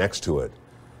laying next to it.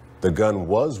 The gun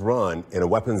was run in a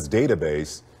weapons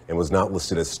database and was not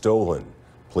listed as stolen.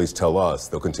 Police tell us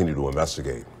they'll continue to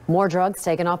investigate. More drugs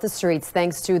taken off the streets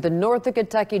thanks to the Northern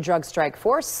Kentucky Drug Strike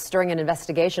Force. During an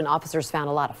investigation, officers found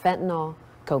a lot of fentanyl,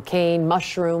 cocaine,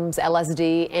 mushrooms,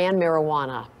 LSD, and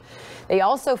marijuana. They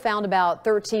also found about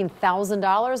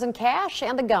 $13,000 in cash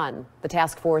and a gun. The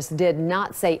task force did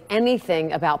not say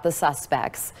anything about the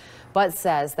suspects, but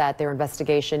says that their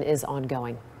investigation is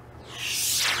ongoing.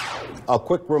 A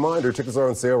quick reminder, tickets are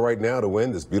on sale right now to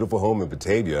win this beautiful home in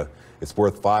Batavia. It's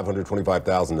worth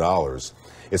 $525,000.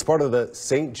 It's part of the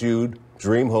St. Jude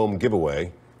Dream Home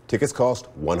giveaway. Tickets cost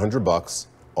 $100.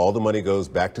 All the money goes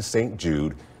back to St.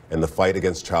 Jude and the fight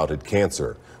against childhood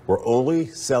cancer. We're only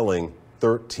selling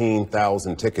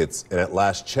 13,000 tickets, and at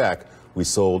last check, we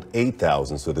sold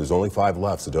 8,000, so there's only 5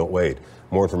 left, so don't wait.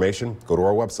 More information, go to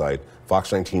our website,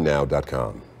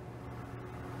 fox19now.com.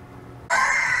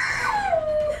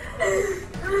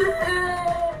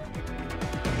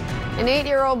 An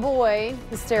 8-year-old boy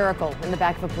hysterical in the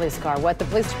back of a police car. What the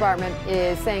police department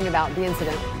is saying about the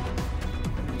incident.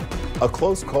 A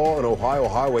close call on Ohio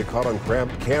highway caught on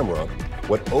camera.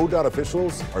 What ODOT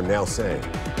officials are now saying.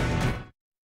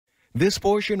 This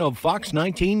portion of Fox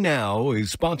 19 Now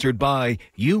is sponsored by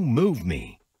You Move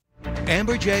Me.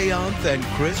 Amber J. Yount and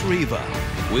Chris Riva.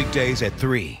 Weekdays at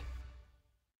 3.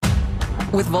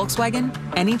 With Volkswagen,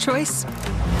 any choice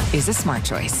is a smart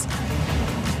choice.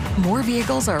 More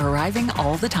vehicles are arriving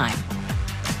all the time.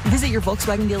 Visit your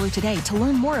Volkswagen dealer today to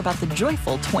learn more about the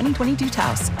joyful 2022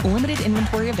 Taos. Limited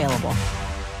inventory available.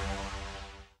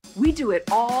 We do it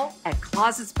all at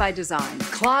Closets by Design.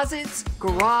 Closets,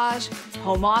 garage,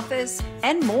 home office,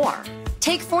 and more.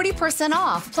 Take 40%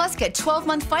 off, plus get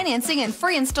 12-month financing and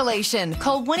free installation.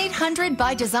 Call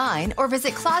 1-800-BY-DESIGN or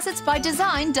visit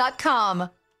closetsbydesign.com.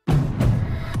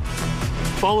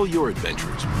 Follow your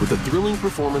adventures with the thrilling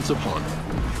performance of Honda,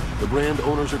 the brand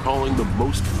owners are calling the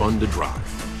most fun to drive.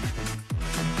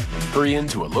 Hurry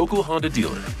into a local Honda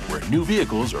dealer where new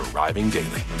vehicles are arriving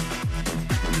daily.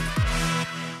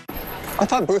 I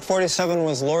thought Booth 47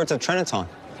 was Lords of Triniton.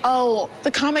 Oh,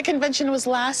 the comic convention was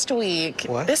last week.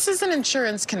 What? This is an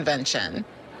insurance convention.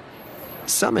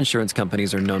 Some insurance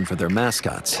companies are known for their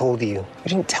mascots. Told you. You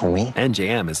didn't tell me.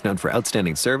 NJM is known for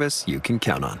outstanding service you can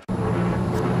count on.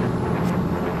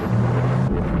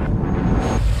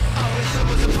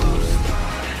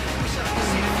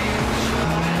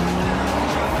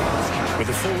 With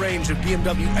a full range of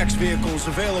BMW X vehicles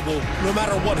available, no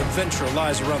matter what adventure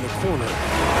lies around the corner,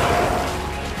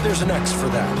 there's an X for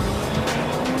that.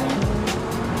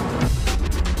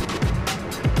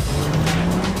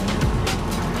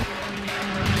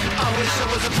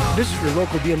 Visit your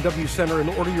local BMW center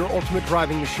and order your ultimate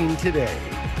driving machine today.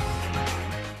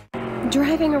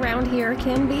 Driving around here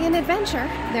can be an adventure.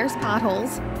 There's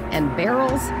potholes and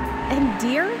barrels and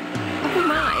deer. Oh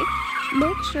my.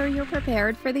 Make sure you're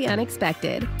prepared for the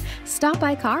unexpected. Stop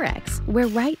by CarX, where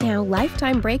right now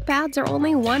lifetime brake pads are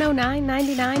only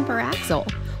 $109.99 per axle.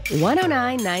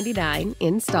 $109.99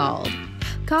 installed.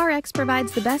 CarX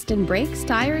provides the best in brakes,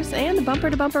 tires, and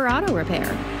bumper-to-bumper auto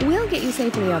repair. We'll get you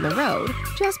safely on the road.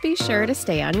 Just be sure to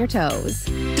stay on your toes.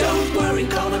 Don't worry,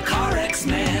 call the CarX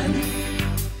man.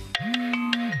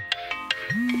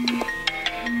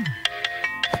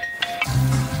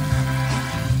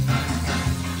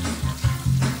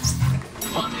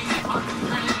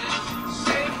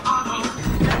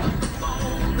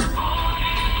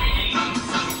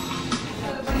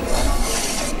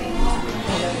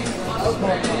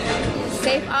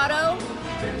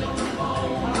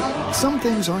 some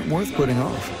things aren't worth putting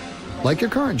off, like your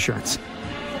car insurance.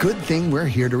 Good thing we're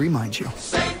here to remind you.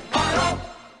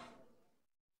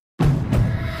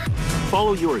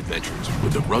 Follow your adventures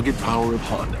with the rugged power of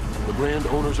Honda, the brand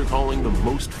owners are calling the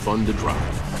most fun to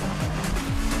drive.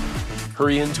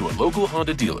 Hurry into a local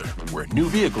Honda dealer where new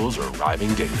vehicles are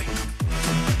arriving daily.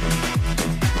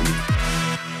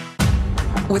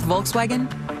 With Volkswagen,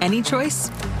 any choice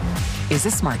is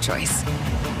a smart choice.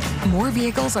 More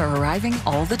vehicles are arriving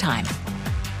all the time.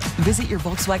 Visit your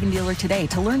Volkswagen dealer today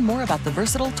to learn more about the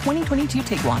versatile 2022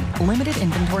 Tiguan. Limited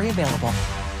inventory available.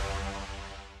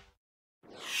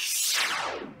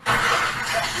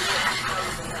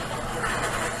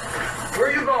 Where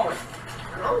are you going?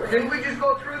 Didn't we just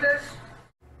go through this?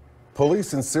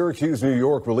 Police in Syracuse, New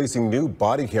York, releasing new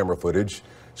body camera footage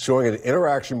showing an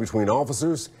interaction between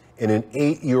officers and an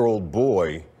 8-year-old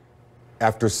boy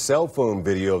after cell phone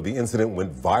video of the incident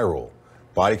went viral.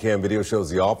 Body cam video shows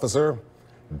the officer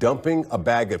dumping a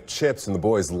bag of chips in the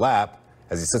boy's lap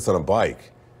as he sits on a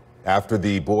bike. After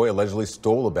the boy allegedly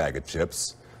stole a bag of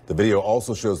chips, the video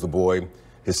also shows the boy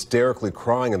hysterically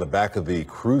crying in the back of the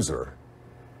cruiser.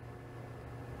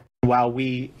 While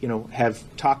we, have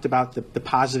talked about the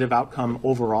positive outcome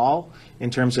overall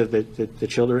in terms of the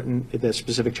children, the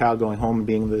specific child going home and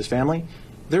being with his family,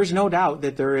 there's no doubt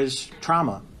that there is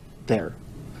trauma there,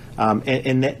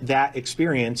 and that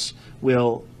experience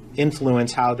will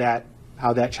influence how that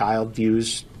child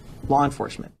views law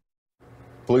enforcement.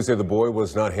 Police say the boy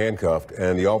was not handcuffed,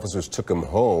 and the officers took him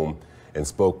home and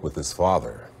spoke with his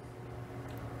father.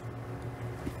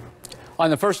 On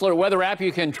the First Alert Weather app,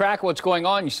 you can track what's going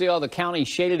on. You see all the counties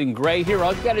shaded in gray here.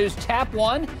 All you got to do is tap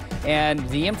one, and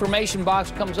the information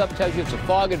box comes up, tells you it's a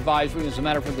fog advisory. As a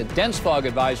matter of fact, a dense fog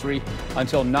advisory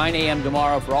until 9 a.m.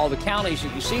 tomorrow for all the counties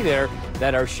that you see there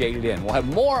that are shaded in. We'll have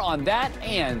more on that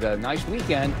and a nice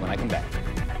weekend when I come back.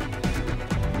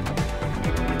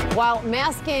 While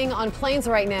masking on planes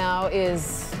right now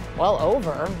is, well,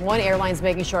 over, one airline's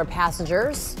making sure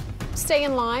passengers stay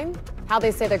in line. How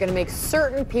they say they're going to make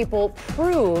certain people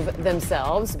prove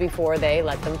themselves before they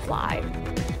let them fly.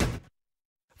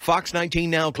 Fox 19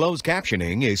 Now closed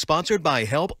captioning is sponsored by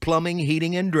Help Plumbing,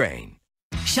 Heating, and Drain.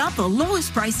 Shop the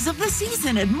lowest prices of the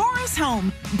season at Morris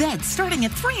Home. Beds starting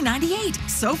at $398,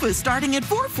 sofas starting at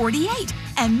 $448,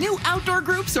 and new outdoor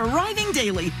groups arriving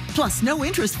daily. Plus no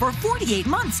interest for 48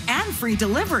 months and free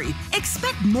delivery.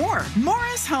 Expect more.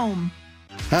 Morris Home.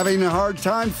 Having a hard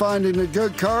time finding a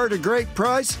good car at a great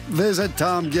price? Visit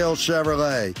Tom Gill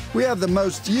Chevrolet. We have the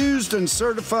most used and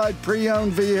certified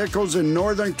pre-owned vehicles in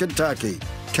Northern Kentucky.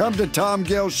 Come to Tom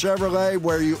Gill Chevrolet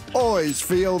where you always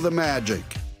feel the magic.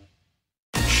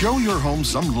 Show your home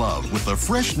some love with the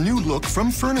fresh new look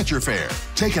from Furniture Fair.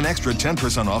 Take an extra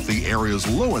 10% off the area's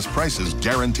lowest prices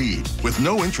guaranteed, with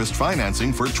no interest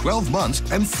financing for 12 months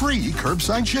and free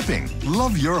curbside shipping.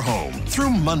 Love your home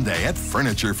through Monday at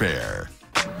Furniture Fair.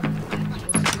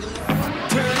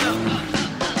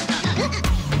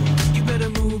 You better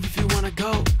move if you wanna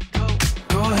go.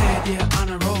 Go ahead, yeah, on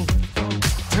a roll.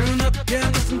 Turn up, yeah,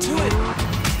 listen to it.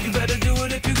 You better do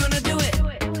it if you're gonna do it.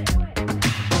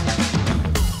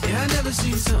 Yeah, I never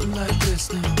seen something like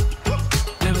this, no.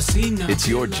 Never seen nothing. It's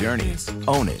your journey.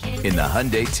 Own it in the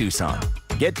Hyundai Tucson.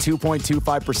 Get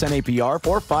 2.25% APR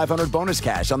or $500 bonus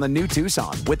cash on the new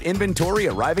Tucson with inventory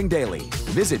arriving daily.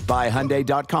 Visit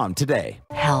buyhyundai.com today.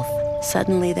 Health.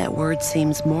 Suddenly that word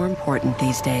seems more important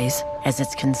these days as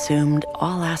it's consumed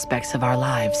all aspects of our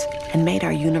lives and made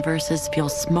our universes feel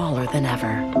smaller than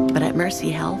ever. But at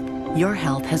Mercy Health, your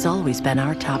health has always been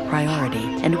our top priority,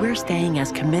 and we're staying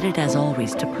as committed as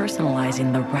always to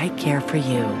personalizing the right care for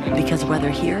you. Because whether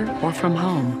here or from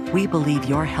home, we believe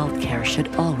your health care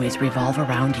should always revolve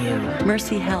around you.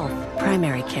 Mercy Health,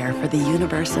 primary care for the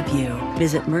universe of you.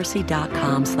 Visit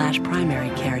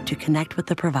mercy.com/primary care to connect with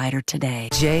the provider today.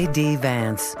 J.D.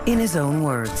 Vance, in his own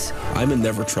words. I'm a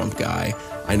never Trump guy.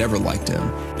 I never liked him.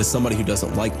 As somebody who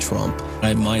doesn't like Trump,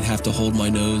 I might have to hold my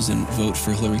nose and vote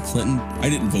for Hillary Clinton. I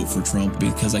didn't vote for Trump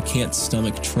because I can't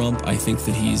stomach Trump. I think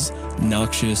that he's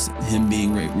noxious, him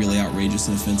being really outrageous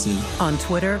and offensive. On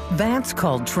Twitter, Vance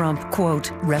called Trump,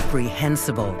 quote,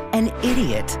 reprehensible, an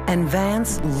idiot, and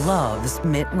Vance loves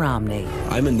Mitt Romney.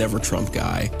 I'm a never Trump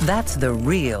guy. That's the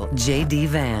real J.D.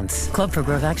 Vance. Club for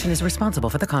Growth Action is responsible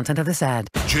for the content of this ad.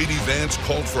 J.D. Vance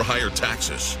called for higher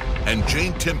taxes, and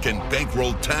Jane Timken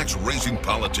bankrolled tax-raising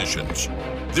politicians.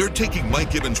 They're taking Mike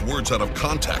Gibbons' words out of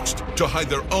context to hide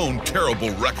their own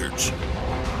terrible records.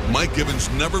 Mike Gibbons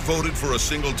never voted for a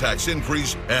single tax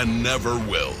increase and never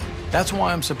will. That's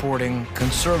why I'm supporting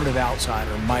conservative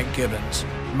outsider Mike Gibbons.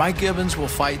 Mike Gibbons will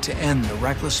fight to end the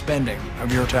reckless spending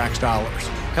of your tax dollars.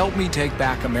 Help me take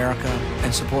back America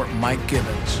and support Mike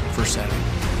Gibbons for Senate.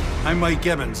 I'm Mike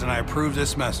Gibbons, and I approve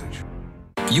this message.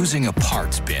 Using a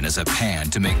parts bin as a pan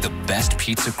to make the best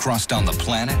pizza crust on the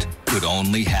planet could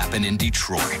only happen in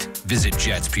Detroit. Visit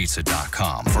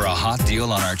jetspizza.com for a hot deal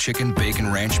on our chicken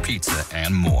bacon ranch pizza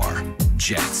and more.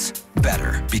 Jets,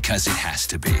 better because it has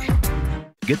to be.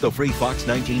 Get the free Fox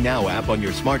 19 Now app on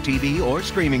your smart TV or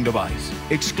streaming device.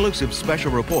 Exclusive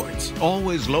special reports,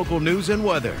 always local news and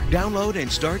weather. Download and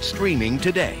start streaming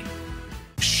today.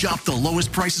 Shop the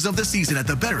lowest prices of the season at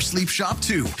the Better Sleep Shop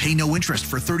too. Pay no interest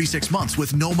for 36 months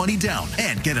with no money down.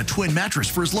 And get a twin mattress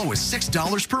for as low as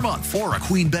 $6 per month. Or a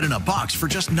queen bed in a box for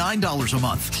just $9 a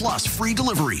month. Plus free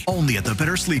delivery. Only at the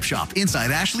Better Sleep Shop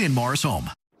inside Ashley and Morris Home.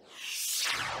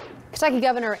 Kentucky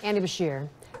Governor Andy Beshear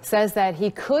says that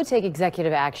he could take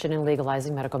executive action in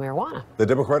legalizing medical marijuana. The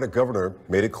Democratic governor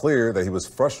made it clear that he was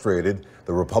frustrated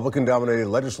the Republican-dominated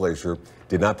legislature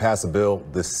did not pass a bill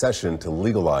this session to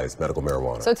legalize medical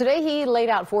marijuana. So today he laid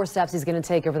out 4 steps he's going to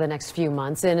take over the next few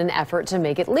months in an effort to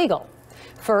make it legal.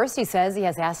 First, he says he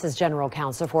has asked his general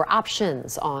counsel for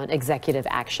options on executive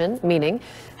action, meaning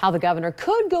how the governor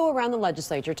could go around the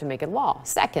legislature to make it law.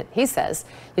 Second, he says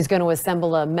he's going to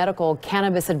assemble a medical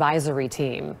cannabis advisory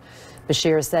team.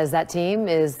 Beshear says that team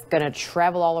is going to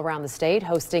travel all around the state,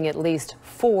 hosting at least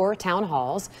 4 town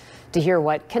halls to hear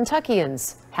what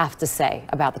Kentuckians have to say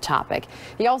about the topic.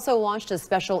 He also launched a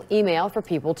special email for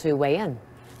people to weigh in.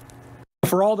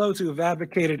 For all those who have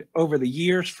advocated over the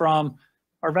years, from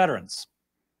our veterans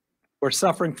who are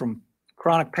suffering from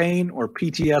chronic pain or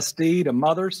PTSD, to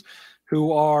mothers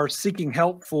who are seeking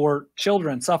help for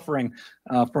children suffering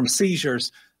from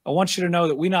seizures, I want you to know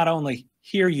that we not only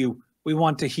hear you, we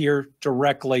want to hear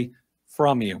directly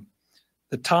from you.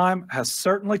 The time has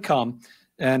certainly come,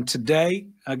 and today,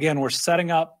 again, we're setting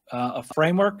up a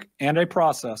framework and a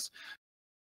process.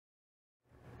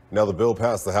 Now, the bill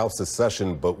passed the House this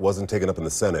session but wasn't taken up in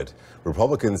the Senate.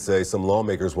 Republicans say some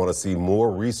lawmakers want to see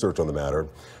more research on the matter.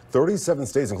 37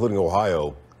 states, including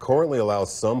Ohio, currently allow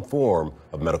some form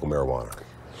of medical marijuana.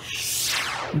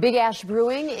 Big Ash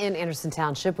Brewing in Anderson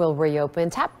Township will reopen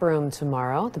tap room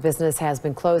tomorrow. The business has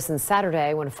been closed since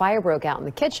Saturday when a fire broke out in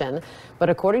the kitchen. But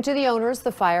according to the owners,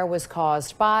 the fire was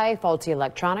caused by faulty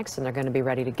electronics, and they're going to be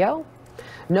ready to go.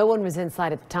 No one was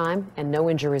inside at the time, and no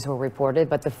injuries were reported,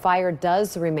 but the fire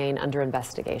does remain under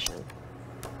investigation.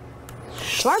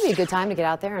 Tomorrow would be a good time to get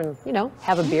out there and, you know,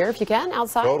 have a beer if you can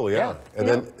outside. Totally, yeah. And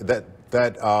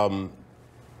then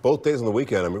both days on the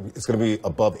weekend, I mean, it's going to be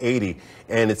above 80,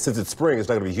 and since it's spring, it's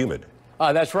not going to be humid.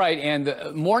 That's right,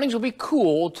 and mornings will be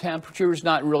cool. Temperatures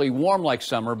not really warm like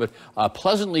summer, but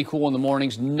pleasantly cool in the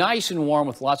mornings, nice and warm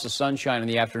with lots of sunshine in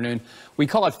the afternoon. We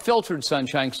call it filtered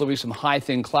sunshine because there'll be some high,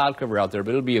 thin cloud cover out there,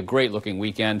 but it'll be a great-looking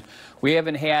weekend. We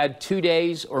haven't had 2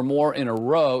 days or more in a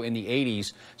row in the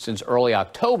 80s since early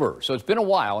October, so it's been a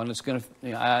while, and it's going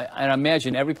to, I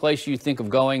imagine every place you think of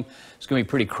going is going to be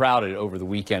pretty crowded over the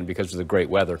weekend because of the great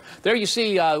weather. There you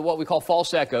see what we call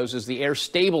false echoes. As the air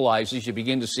stabilizes, you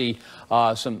begin to see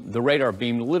the radar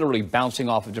beam literally bouncing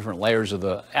off of different layers of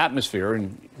the atmosphere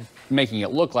and making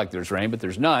it look like there's rain, but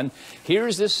there's none.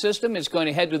 Here's this system. It's going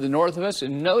to head to the north of us,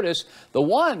 and notice the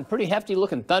one pretty hefty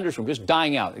looking thunderstorm just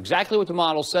dying out. Exactly what the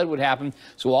model said would happen.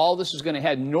 So all this is going to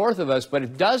head north of us, but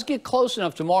it does get close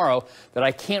enough tomorrow that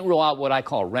I can't rule out what I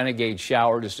call a renegade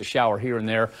shower, just a shower here and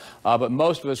there. But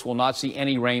most of us will not see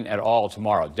any rain at all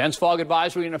tomorrow. Dense fog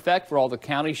advisory in effect for all the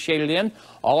counties shaded in,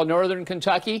 all of northern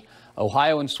Kentucky,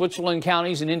 Ohio and Switzerland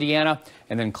counties in Indiana,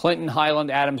 and then Clinton, Highland,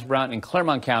 Adams, Brown, and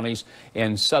Claremont counties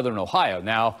in southern Ohio.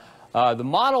 Now, the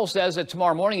model says that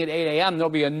tomorrow morning at 8 a.m. there'll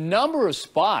be a number of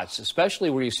spots, especially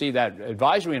where you see that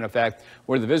advisory in effect,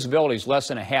 where the visibility is less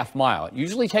than a half mile. It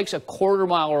usually takes a quarter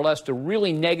mile or less to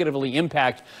really negatively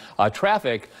impact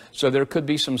traffic, so there could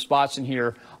be some spots in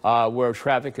here where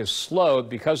traffic is slowed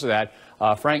because of that.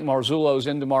 Frank Marzullo's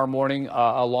in tomorrow morning,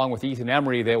 along with Ethan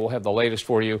Emery. They will have the latest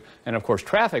for you. And, of course,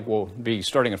 traffic will be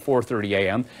starting at 4:30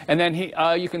 a.m. And then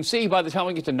you can see by the time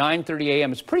we get to 9:30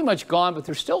 a.m., it's pretty much gone, but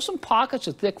there's still some pockets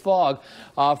of thick fog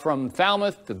from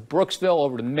Falmouth to Brooksville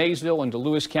over to Maysville and to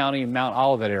Lewis County and Mount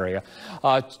Olivet area.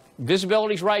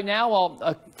 Visibilities right now,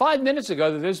 well, 5 minutes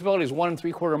ago, the visibility is 1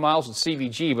 3/4 miles at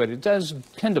CVG, but it does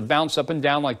tend to bounce up and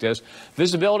down like this.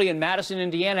 Visibility in Madison,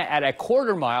 Indiana at a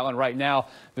 1/4 mile, and right now,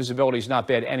 visibility is not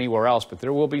bad anywhere else, but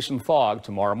there will be some fog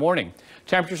tomorrow morning.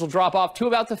 Temperatures will drop off to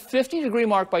about the 50-degree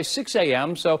mark by 6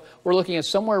 a.m., so we're looking at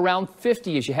somewhere around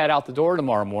 50 as you head out the door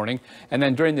tomorrow morning. And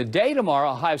then during the day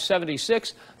tomorrow, a high of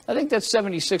 76. I think that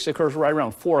 76 occurs right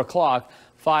around 4 o'clock.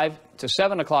 5 to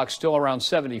 7 o'clock, still around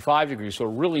 75 degrees, so a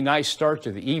really nice start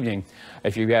to the evening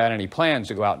if you've got any plans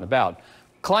to go out and about.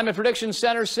 Climate Prediction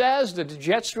Center says that the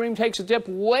jet stream takes a dip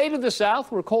way to the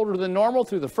south. We're colder than normal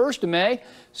through the 1st of May.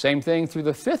 Same thing through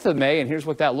the 5th of May, and here's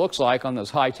what that looks like on those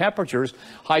high temperatures.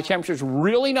 High temperatures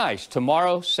really nice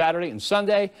tomorrow, Saturday, and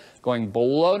Sunday, going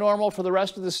below normal for the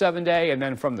rest of the 7-day, and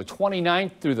then from the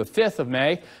 29th through the 5th of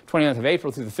May, 29th of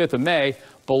April through the 5th of May,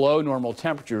 below normal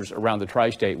temperatures around the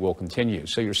tri-state will continue.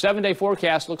 So your 7-day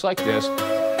forecast looks like this.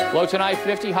 Low tonight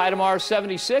 50, high tomorrow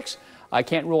 76. I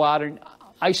can't rule out an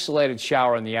isolated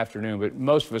shower in the afternoon, but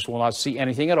most of us will not see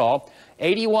anything at all.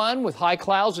 81 with high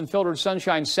clouds and filtered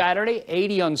sunshine Saturday.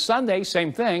 80 on Sunday,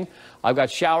 same thing. I've got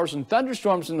showers and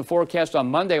thunderstorms in the forecast on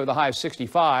Monday with a high of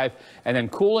 65, and then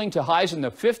cooling to highs in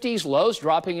the 50s, lows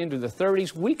dropping into the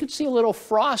 30s. We could see a little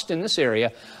frost in this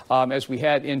area as we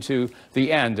head into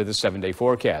the end of the 7-day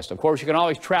forecast. Of course, you can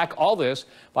always track all this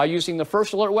by using the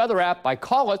First Alert Weather app. By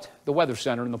Call It, the Weather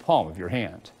Center in the palm of your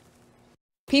hand.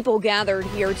 People gathered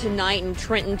here tonight in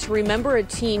Trenton to remember a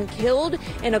teen killed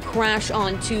in a crash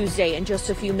on Tuesday. In just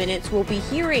a few minutes, we'll be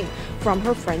hearing from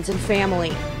her friends and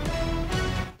family.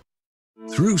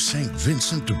 Through St.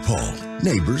 Vincent de Paul,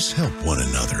 neighbors help one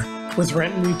another. With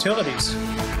rent and utilities.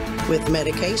 With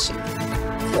medication.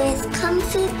 With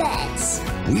comfy beds.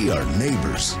 We are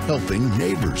neighbors helping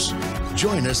neighbors.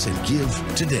 Join us and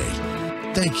give today.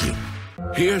 Thank you.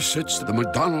 Here sits the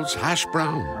McDonald's hash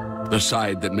brown. The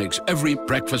side that makes every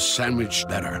breakfast sandwich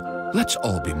better. Let's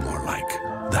all be more like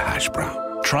the hash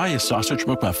brown. Try a sausage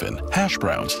McMuffin, hash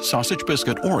browns, sausage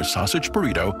biscuit, or a sausage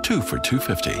burrito, 2 for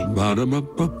 $2.50.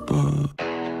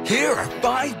 Ba-da-ba-ba-ba. Here are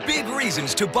 5 big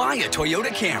reasons to buy a Toyota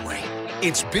Camry.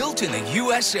 It's built in the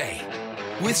USA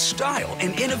with style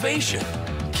and innovation.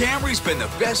 Camry's been the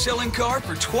best-selling car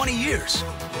for 20 years.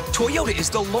 Toyota is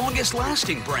the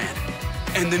longest-lasting brand.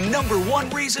 And the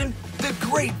 #1 reason, the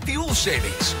great fuel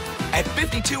savings. At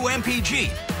 52 mpg,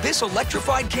 this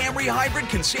electrified Camry hybrid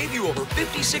can save you over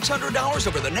 $5,600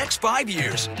 over the next 5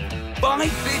 years. 5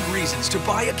 big reasons to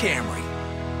buy a Camry.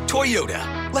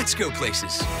 Toyota, let's go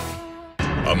places.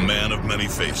 A man of many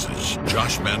faces,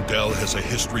 Josh Mandel has a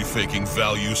history faking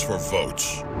values for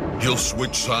votes. He'll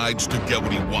switch sides to get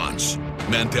what he wants.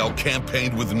 Mandel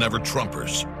campaigned with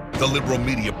never-Trumpers. The liberal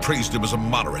media praised him as a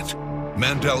moderate.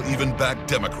 Mandel even backed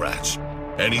Democrats.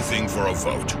 Anything for a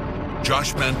vote.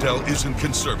 Josh Mandel isn't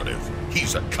conservative.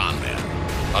 He's a con man.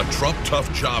 A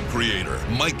Trump-tough job creator.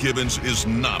 Mike Gibbons is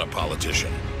not a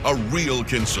politician. A real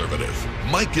conservative.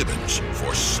 Mike Gibbons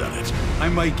for Senate.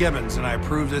 I'm Mike Gibbons, and I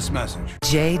approve this message.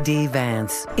 J.D.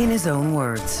 Vance, in his own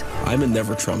words. I'm a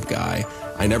never Trump guy.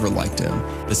 I never liked him.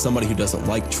 As somebody who doesn't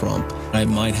like Trump, I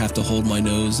might have to hold my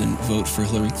nose and vote for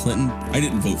Hillary Clinton. I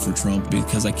didn't vote for Trump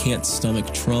because I can't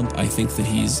stomach Trump. I think that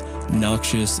he's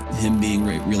noxious, him being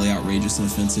really outrageous and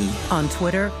offensive. On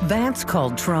Twitter, Vance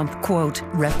called Trump, quote,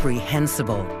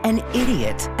 reprehensible, an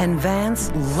idiot, and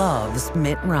Vance loves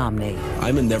Mitt Romney.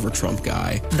 I'm a never Trump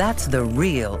guy. That's the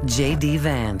real J.D.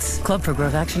 Vance. Club for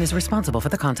Growth Action is responsible for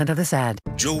the content of this ad.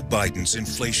 Joe Biden's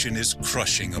inflation is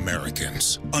crushing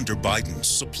Americans. Under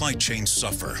Biden's supply chains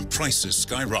suffer, prices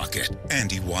skyrocket, and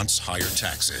he wants higher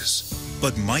taxes.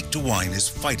 But Mike DeWine is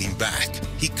fighting back.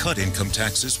 He cut income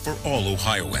taxes for all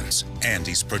Ohioans, and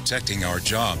he's protecting our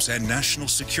jobs and national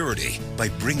security by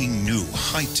bringing new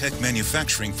high-tech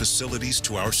manufacturing facilities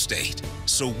to our state.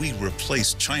 So we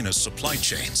replace China's supply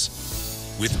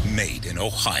chains with Made in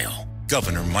Ohio.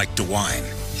 Governor Mike DeWine,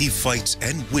 he fights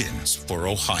and wins for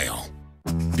Ohio.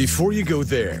 Before you go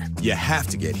there, you have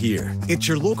to get here. It's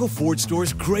your local Ford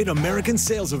store's Great American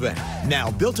Sales Event. Now,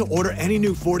 built to order any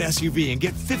new Ford SUV and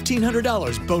get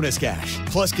 $1,500 bonus cash.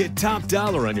 Plus, get top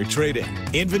dollar on your trade-in.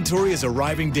 Inventory is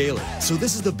arriving daily, so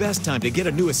this is the best time to get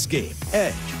a new Escape,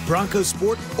 Edge, Bronco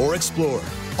Sport, or Explorer.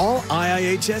 All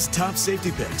IIHS top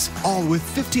safety picks, all with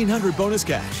 $1,500 bonus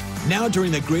cash. Now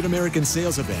during the Great American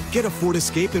Sales Event, get a Ford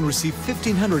Escape and receive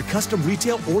 $1,500 custom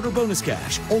retail order bonus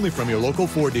cash, only from your local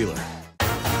Ford dealer.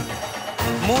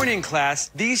 Morning, class.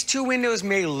 These two windows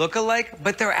may look alike,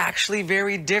 but they're actually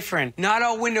very different. Not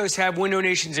all windows have Window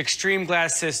Nation's Extreme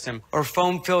Glass System or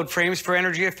foam-filled frames for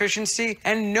energy efficiency,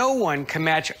 and no one can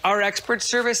match our expert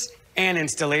service and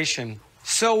installation.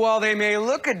 So while they may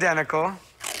look identical,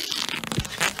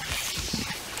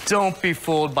 don't be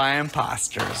fooled by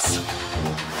imposters.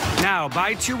 Now,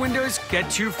 buy 2 windows, get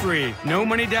 2 free. No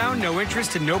money down, no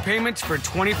interest, and no payments for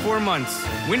 24 months.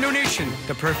 Window Nation,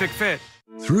 the perfect fit.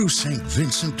 Through St.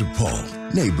 Vincent de Paul,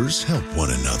 neighbors help one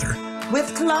another.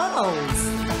 With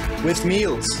clothes. With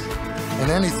meals.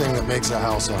 And anything that makes a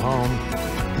house a home.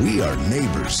 We are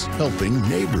neighbors helping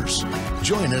neighbors.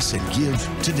 Join us and give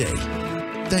today.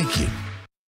 Thank you.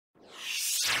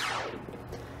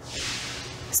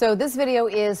 So this video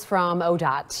is from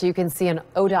ODOT. You can see an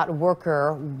ODOT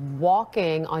worker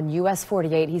walking on US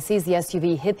 48. He sees the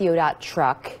SUV hit the ODOT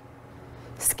truck,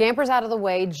 scampers out of the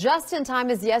way just in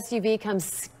time as the SUV comes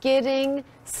skidding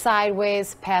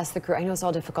sideways past the crew. I know it's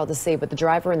all difficult to see, but the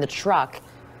driver in the truck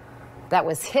that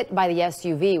was hit by the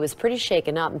SUV was pretty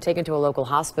shaken up and taken to a local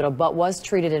hospital, but was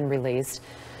treated and released.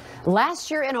 Last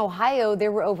year in Ohio,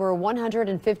 there were over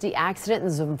 150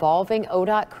 accidents involving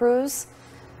ODOT crews.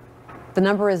 The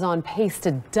number is on pace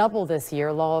to double this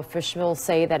year. Law officials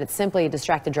say that it's simply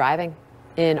distracted driving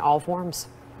in all forms.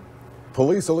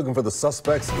 Police are looking for the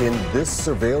suspects in this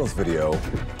surveillance video.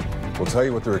 We'll tell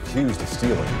you what they're accused of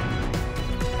stealing.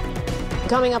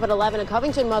 Coming up at 11, a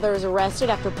Covington mother is arrested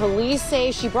after police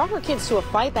say she brought her kids to a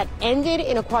fight that ended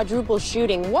in a quadruple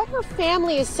shooting. What her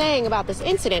family is saying about this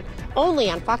incident, only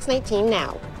on Fox 19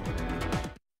 Now.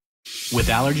 With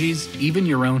allergies, even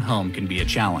your own home can be a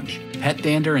challenge. Pet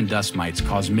dander and dust mites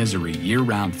cause misery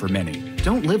year-round for many.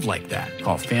 Don't live like that.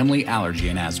 Call Family Allergy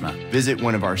and Asthma. Visit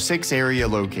one of our 6 area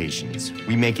locations.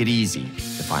 We make it easy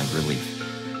to find relief.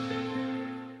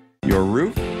 Your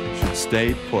roof should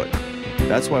stay put.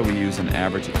 That's why we use an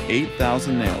average of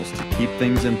 8,000 nails to keep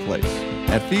things in place.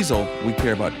 At Fiesel, we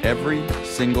care about every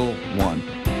single one.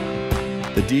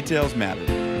 The details matter.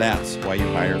 That's why you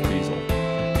hire Fiesel.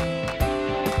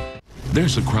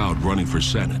 There's a crowd running for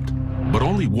Senate, but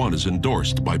only one is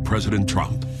endorsed by President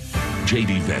Trump,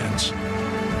 J.D. Vance.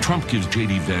 Trump gives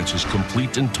J.D. Vance his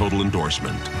complete and total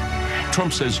endorsement.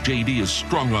 Trump says J.D. is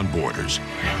strong on borders,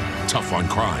 tough on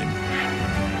crime,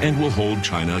 and will hold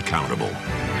China accountable.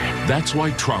 That's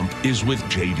why Trump is with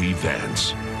J.D.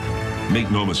 Vance. Make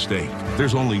no mistake,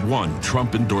 there's only one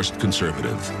Trump-endorsed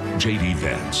conservative, J.D.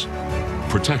 Vance.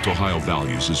 Protect Ohio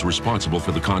Values is responsible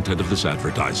for the content of this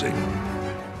advertising.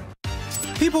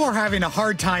 People are having a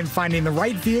hard time finding the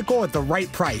right vehicle at the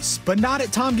right price, but not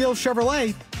at Tom Gill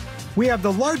Chevrolet. We have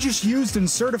the largest used and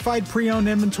certified pre-owned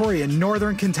inventory in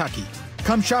Northern Kentucky.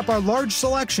 Come shop our large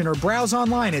selection or browse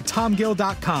online at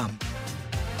tomgill.com.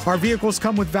 Our vehicles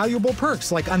come with valuable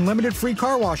perks like unlimited free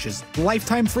car washes,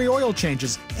 lifetime free oil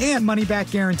changes, and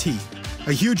money-back guarantee.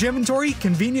 A huge inventory,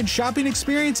 convenient shopping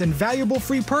experience, and valuable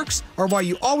free perks are why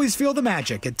you always feel the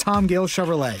magic at Tom Gill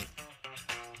Chevrolet.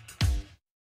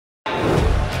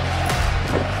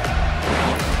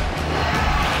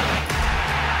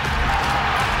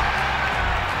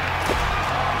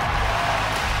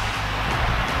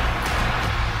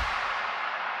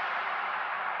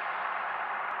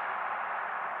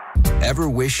 Ever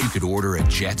wish you could order a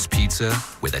Jets pizza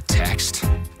with a text?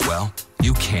 Well,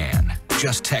 you can.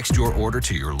 Just text your order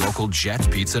to your local Jets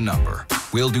pizza number.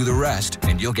 We'll do the rest,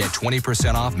 and you'll get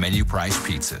 20% off menu price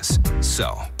pizzas. So,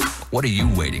 what are you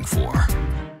waiting for?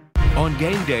 On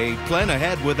game day, plan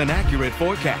ahead with an accurate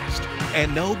forecast.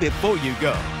 And know before you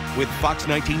go with Fox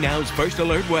 19 Now's First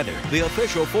Alert Weather, the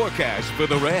official forecast for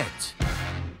the Reds.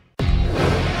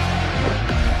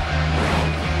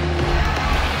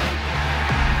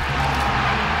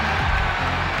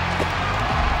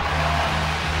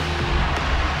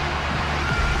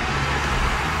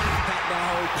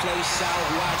 Place out,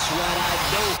 watch what I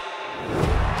do.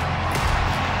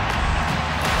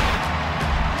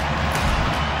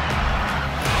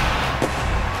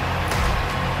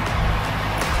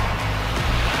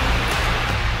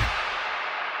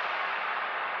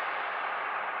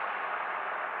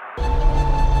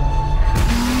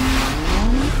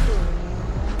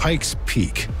 Pike's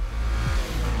Peak,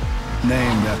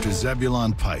 named after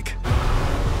Zebulon Pike,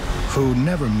 who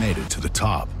never made it to the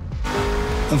top.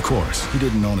 Of course, he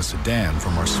didn't own a sedan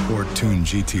from our sport-tuned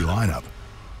GT lineup.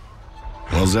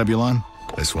 Well, Zebulon,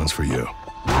 this one's for you.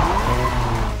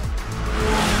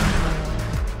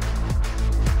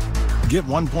 Get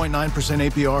 1.9%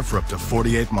 APR for up to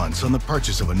 48 months on the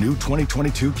purchase of a new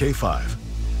 2022 K5.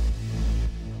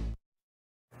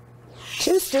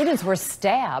 2 students were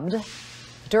stabbed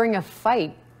during a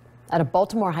fight at a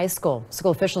Baltimore high school.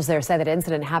 School officials there say that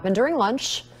incident happened during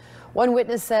lunch. One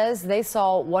witness says they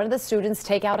saw one of the students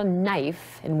take out a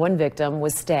knife, and one victim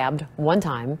was stabbed 1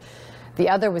 time. The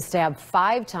other was stabbed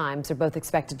 5 times. They're both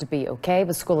expected to be okay,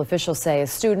 but school officials say a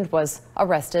student was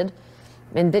arrested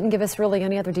and didn't give us really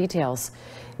any other details.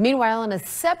 Meanwhile, in a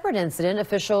separate incident,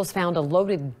 officials found a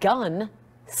loaded gun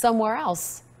somewhere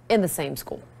else in the same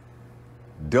school.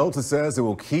 Delta says it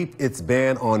will keep its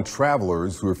ban on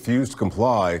travelers who refuse to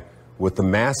comply with the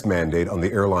mask mandate on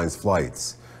the airline's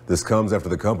flights. This comes after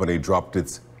the company dropped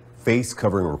its face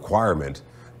covering requirement.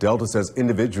 Delta says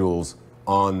individuals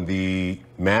on the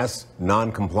mask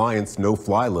non-compliance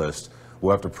no-fly list will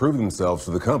have to prove themselves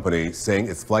to the company, saying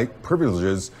its flight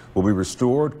privileges will be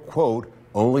restored, quote,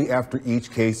 only after each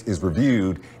case is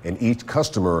reviewed and each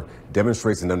customer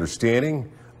demonstrates an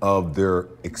understanding of their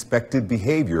expected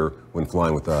behavior when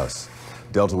flying with us.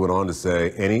 Delta went on to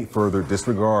say any further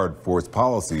disregard for its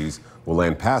policies will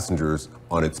land passengers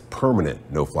on its permanent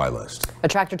no-fly list. A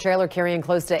tractor trailer carrying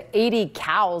close to 80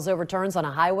 cows overturns on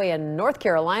a highway in North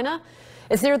Carolina.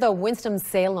 It's near the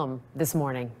Winston-Salem this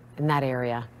morning in that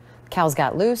area. Cows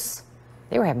got loose.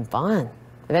 They were having fun.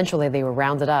 Eventually, they were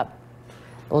rounded up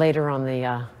later on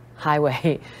the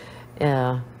highway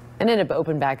and ended up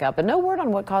opened back up. But no word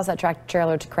on what caused that tractor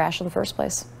trailer to crash in the first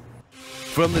place.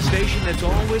 From the station that's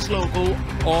always local,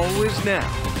 always now,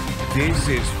 this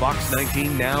is Fox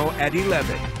 19 Now at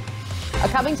 11. A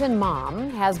Covington mom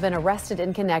has been arrested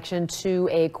in connection to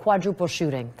a quadruple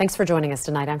shooting. Thanks for joining us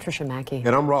tonight. I'm Tricia Mackey.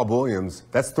 And I'm Rob Williams.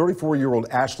 That's 34-year-old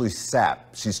Ashley Sapp.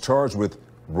 She's charged with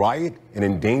riot and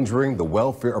endangering the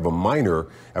welfare of a minor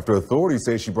after authorities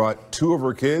say she brought two of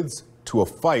her kids to a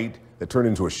fight that turned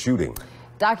into a shooting.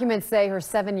 Documents say her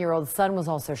 7-year-old son was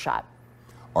also shot.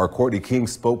 Our Courtney King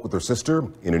spoke with her sister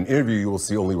in an interview you will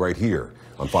see only right here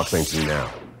on Fox 19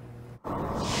 Now.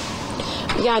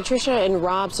 Yeah, Tricia and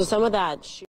Rob, so some of that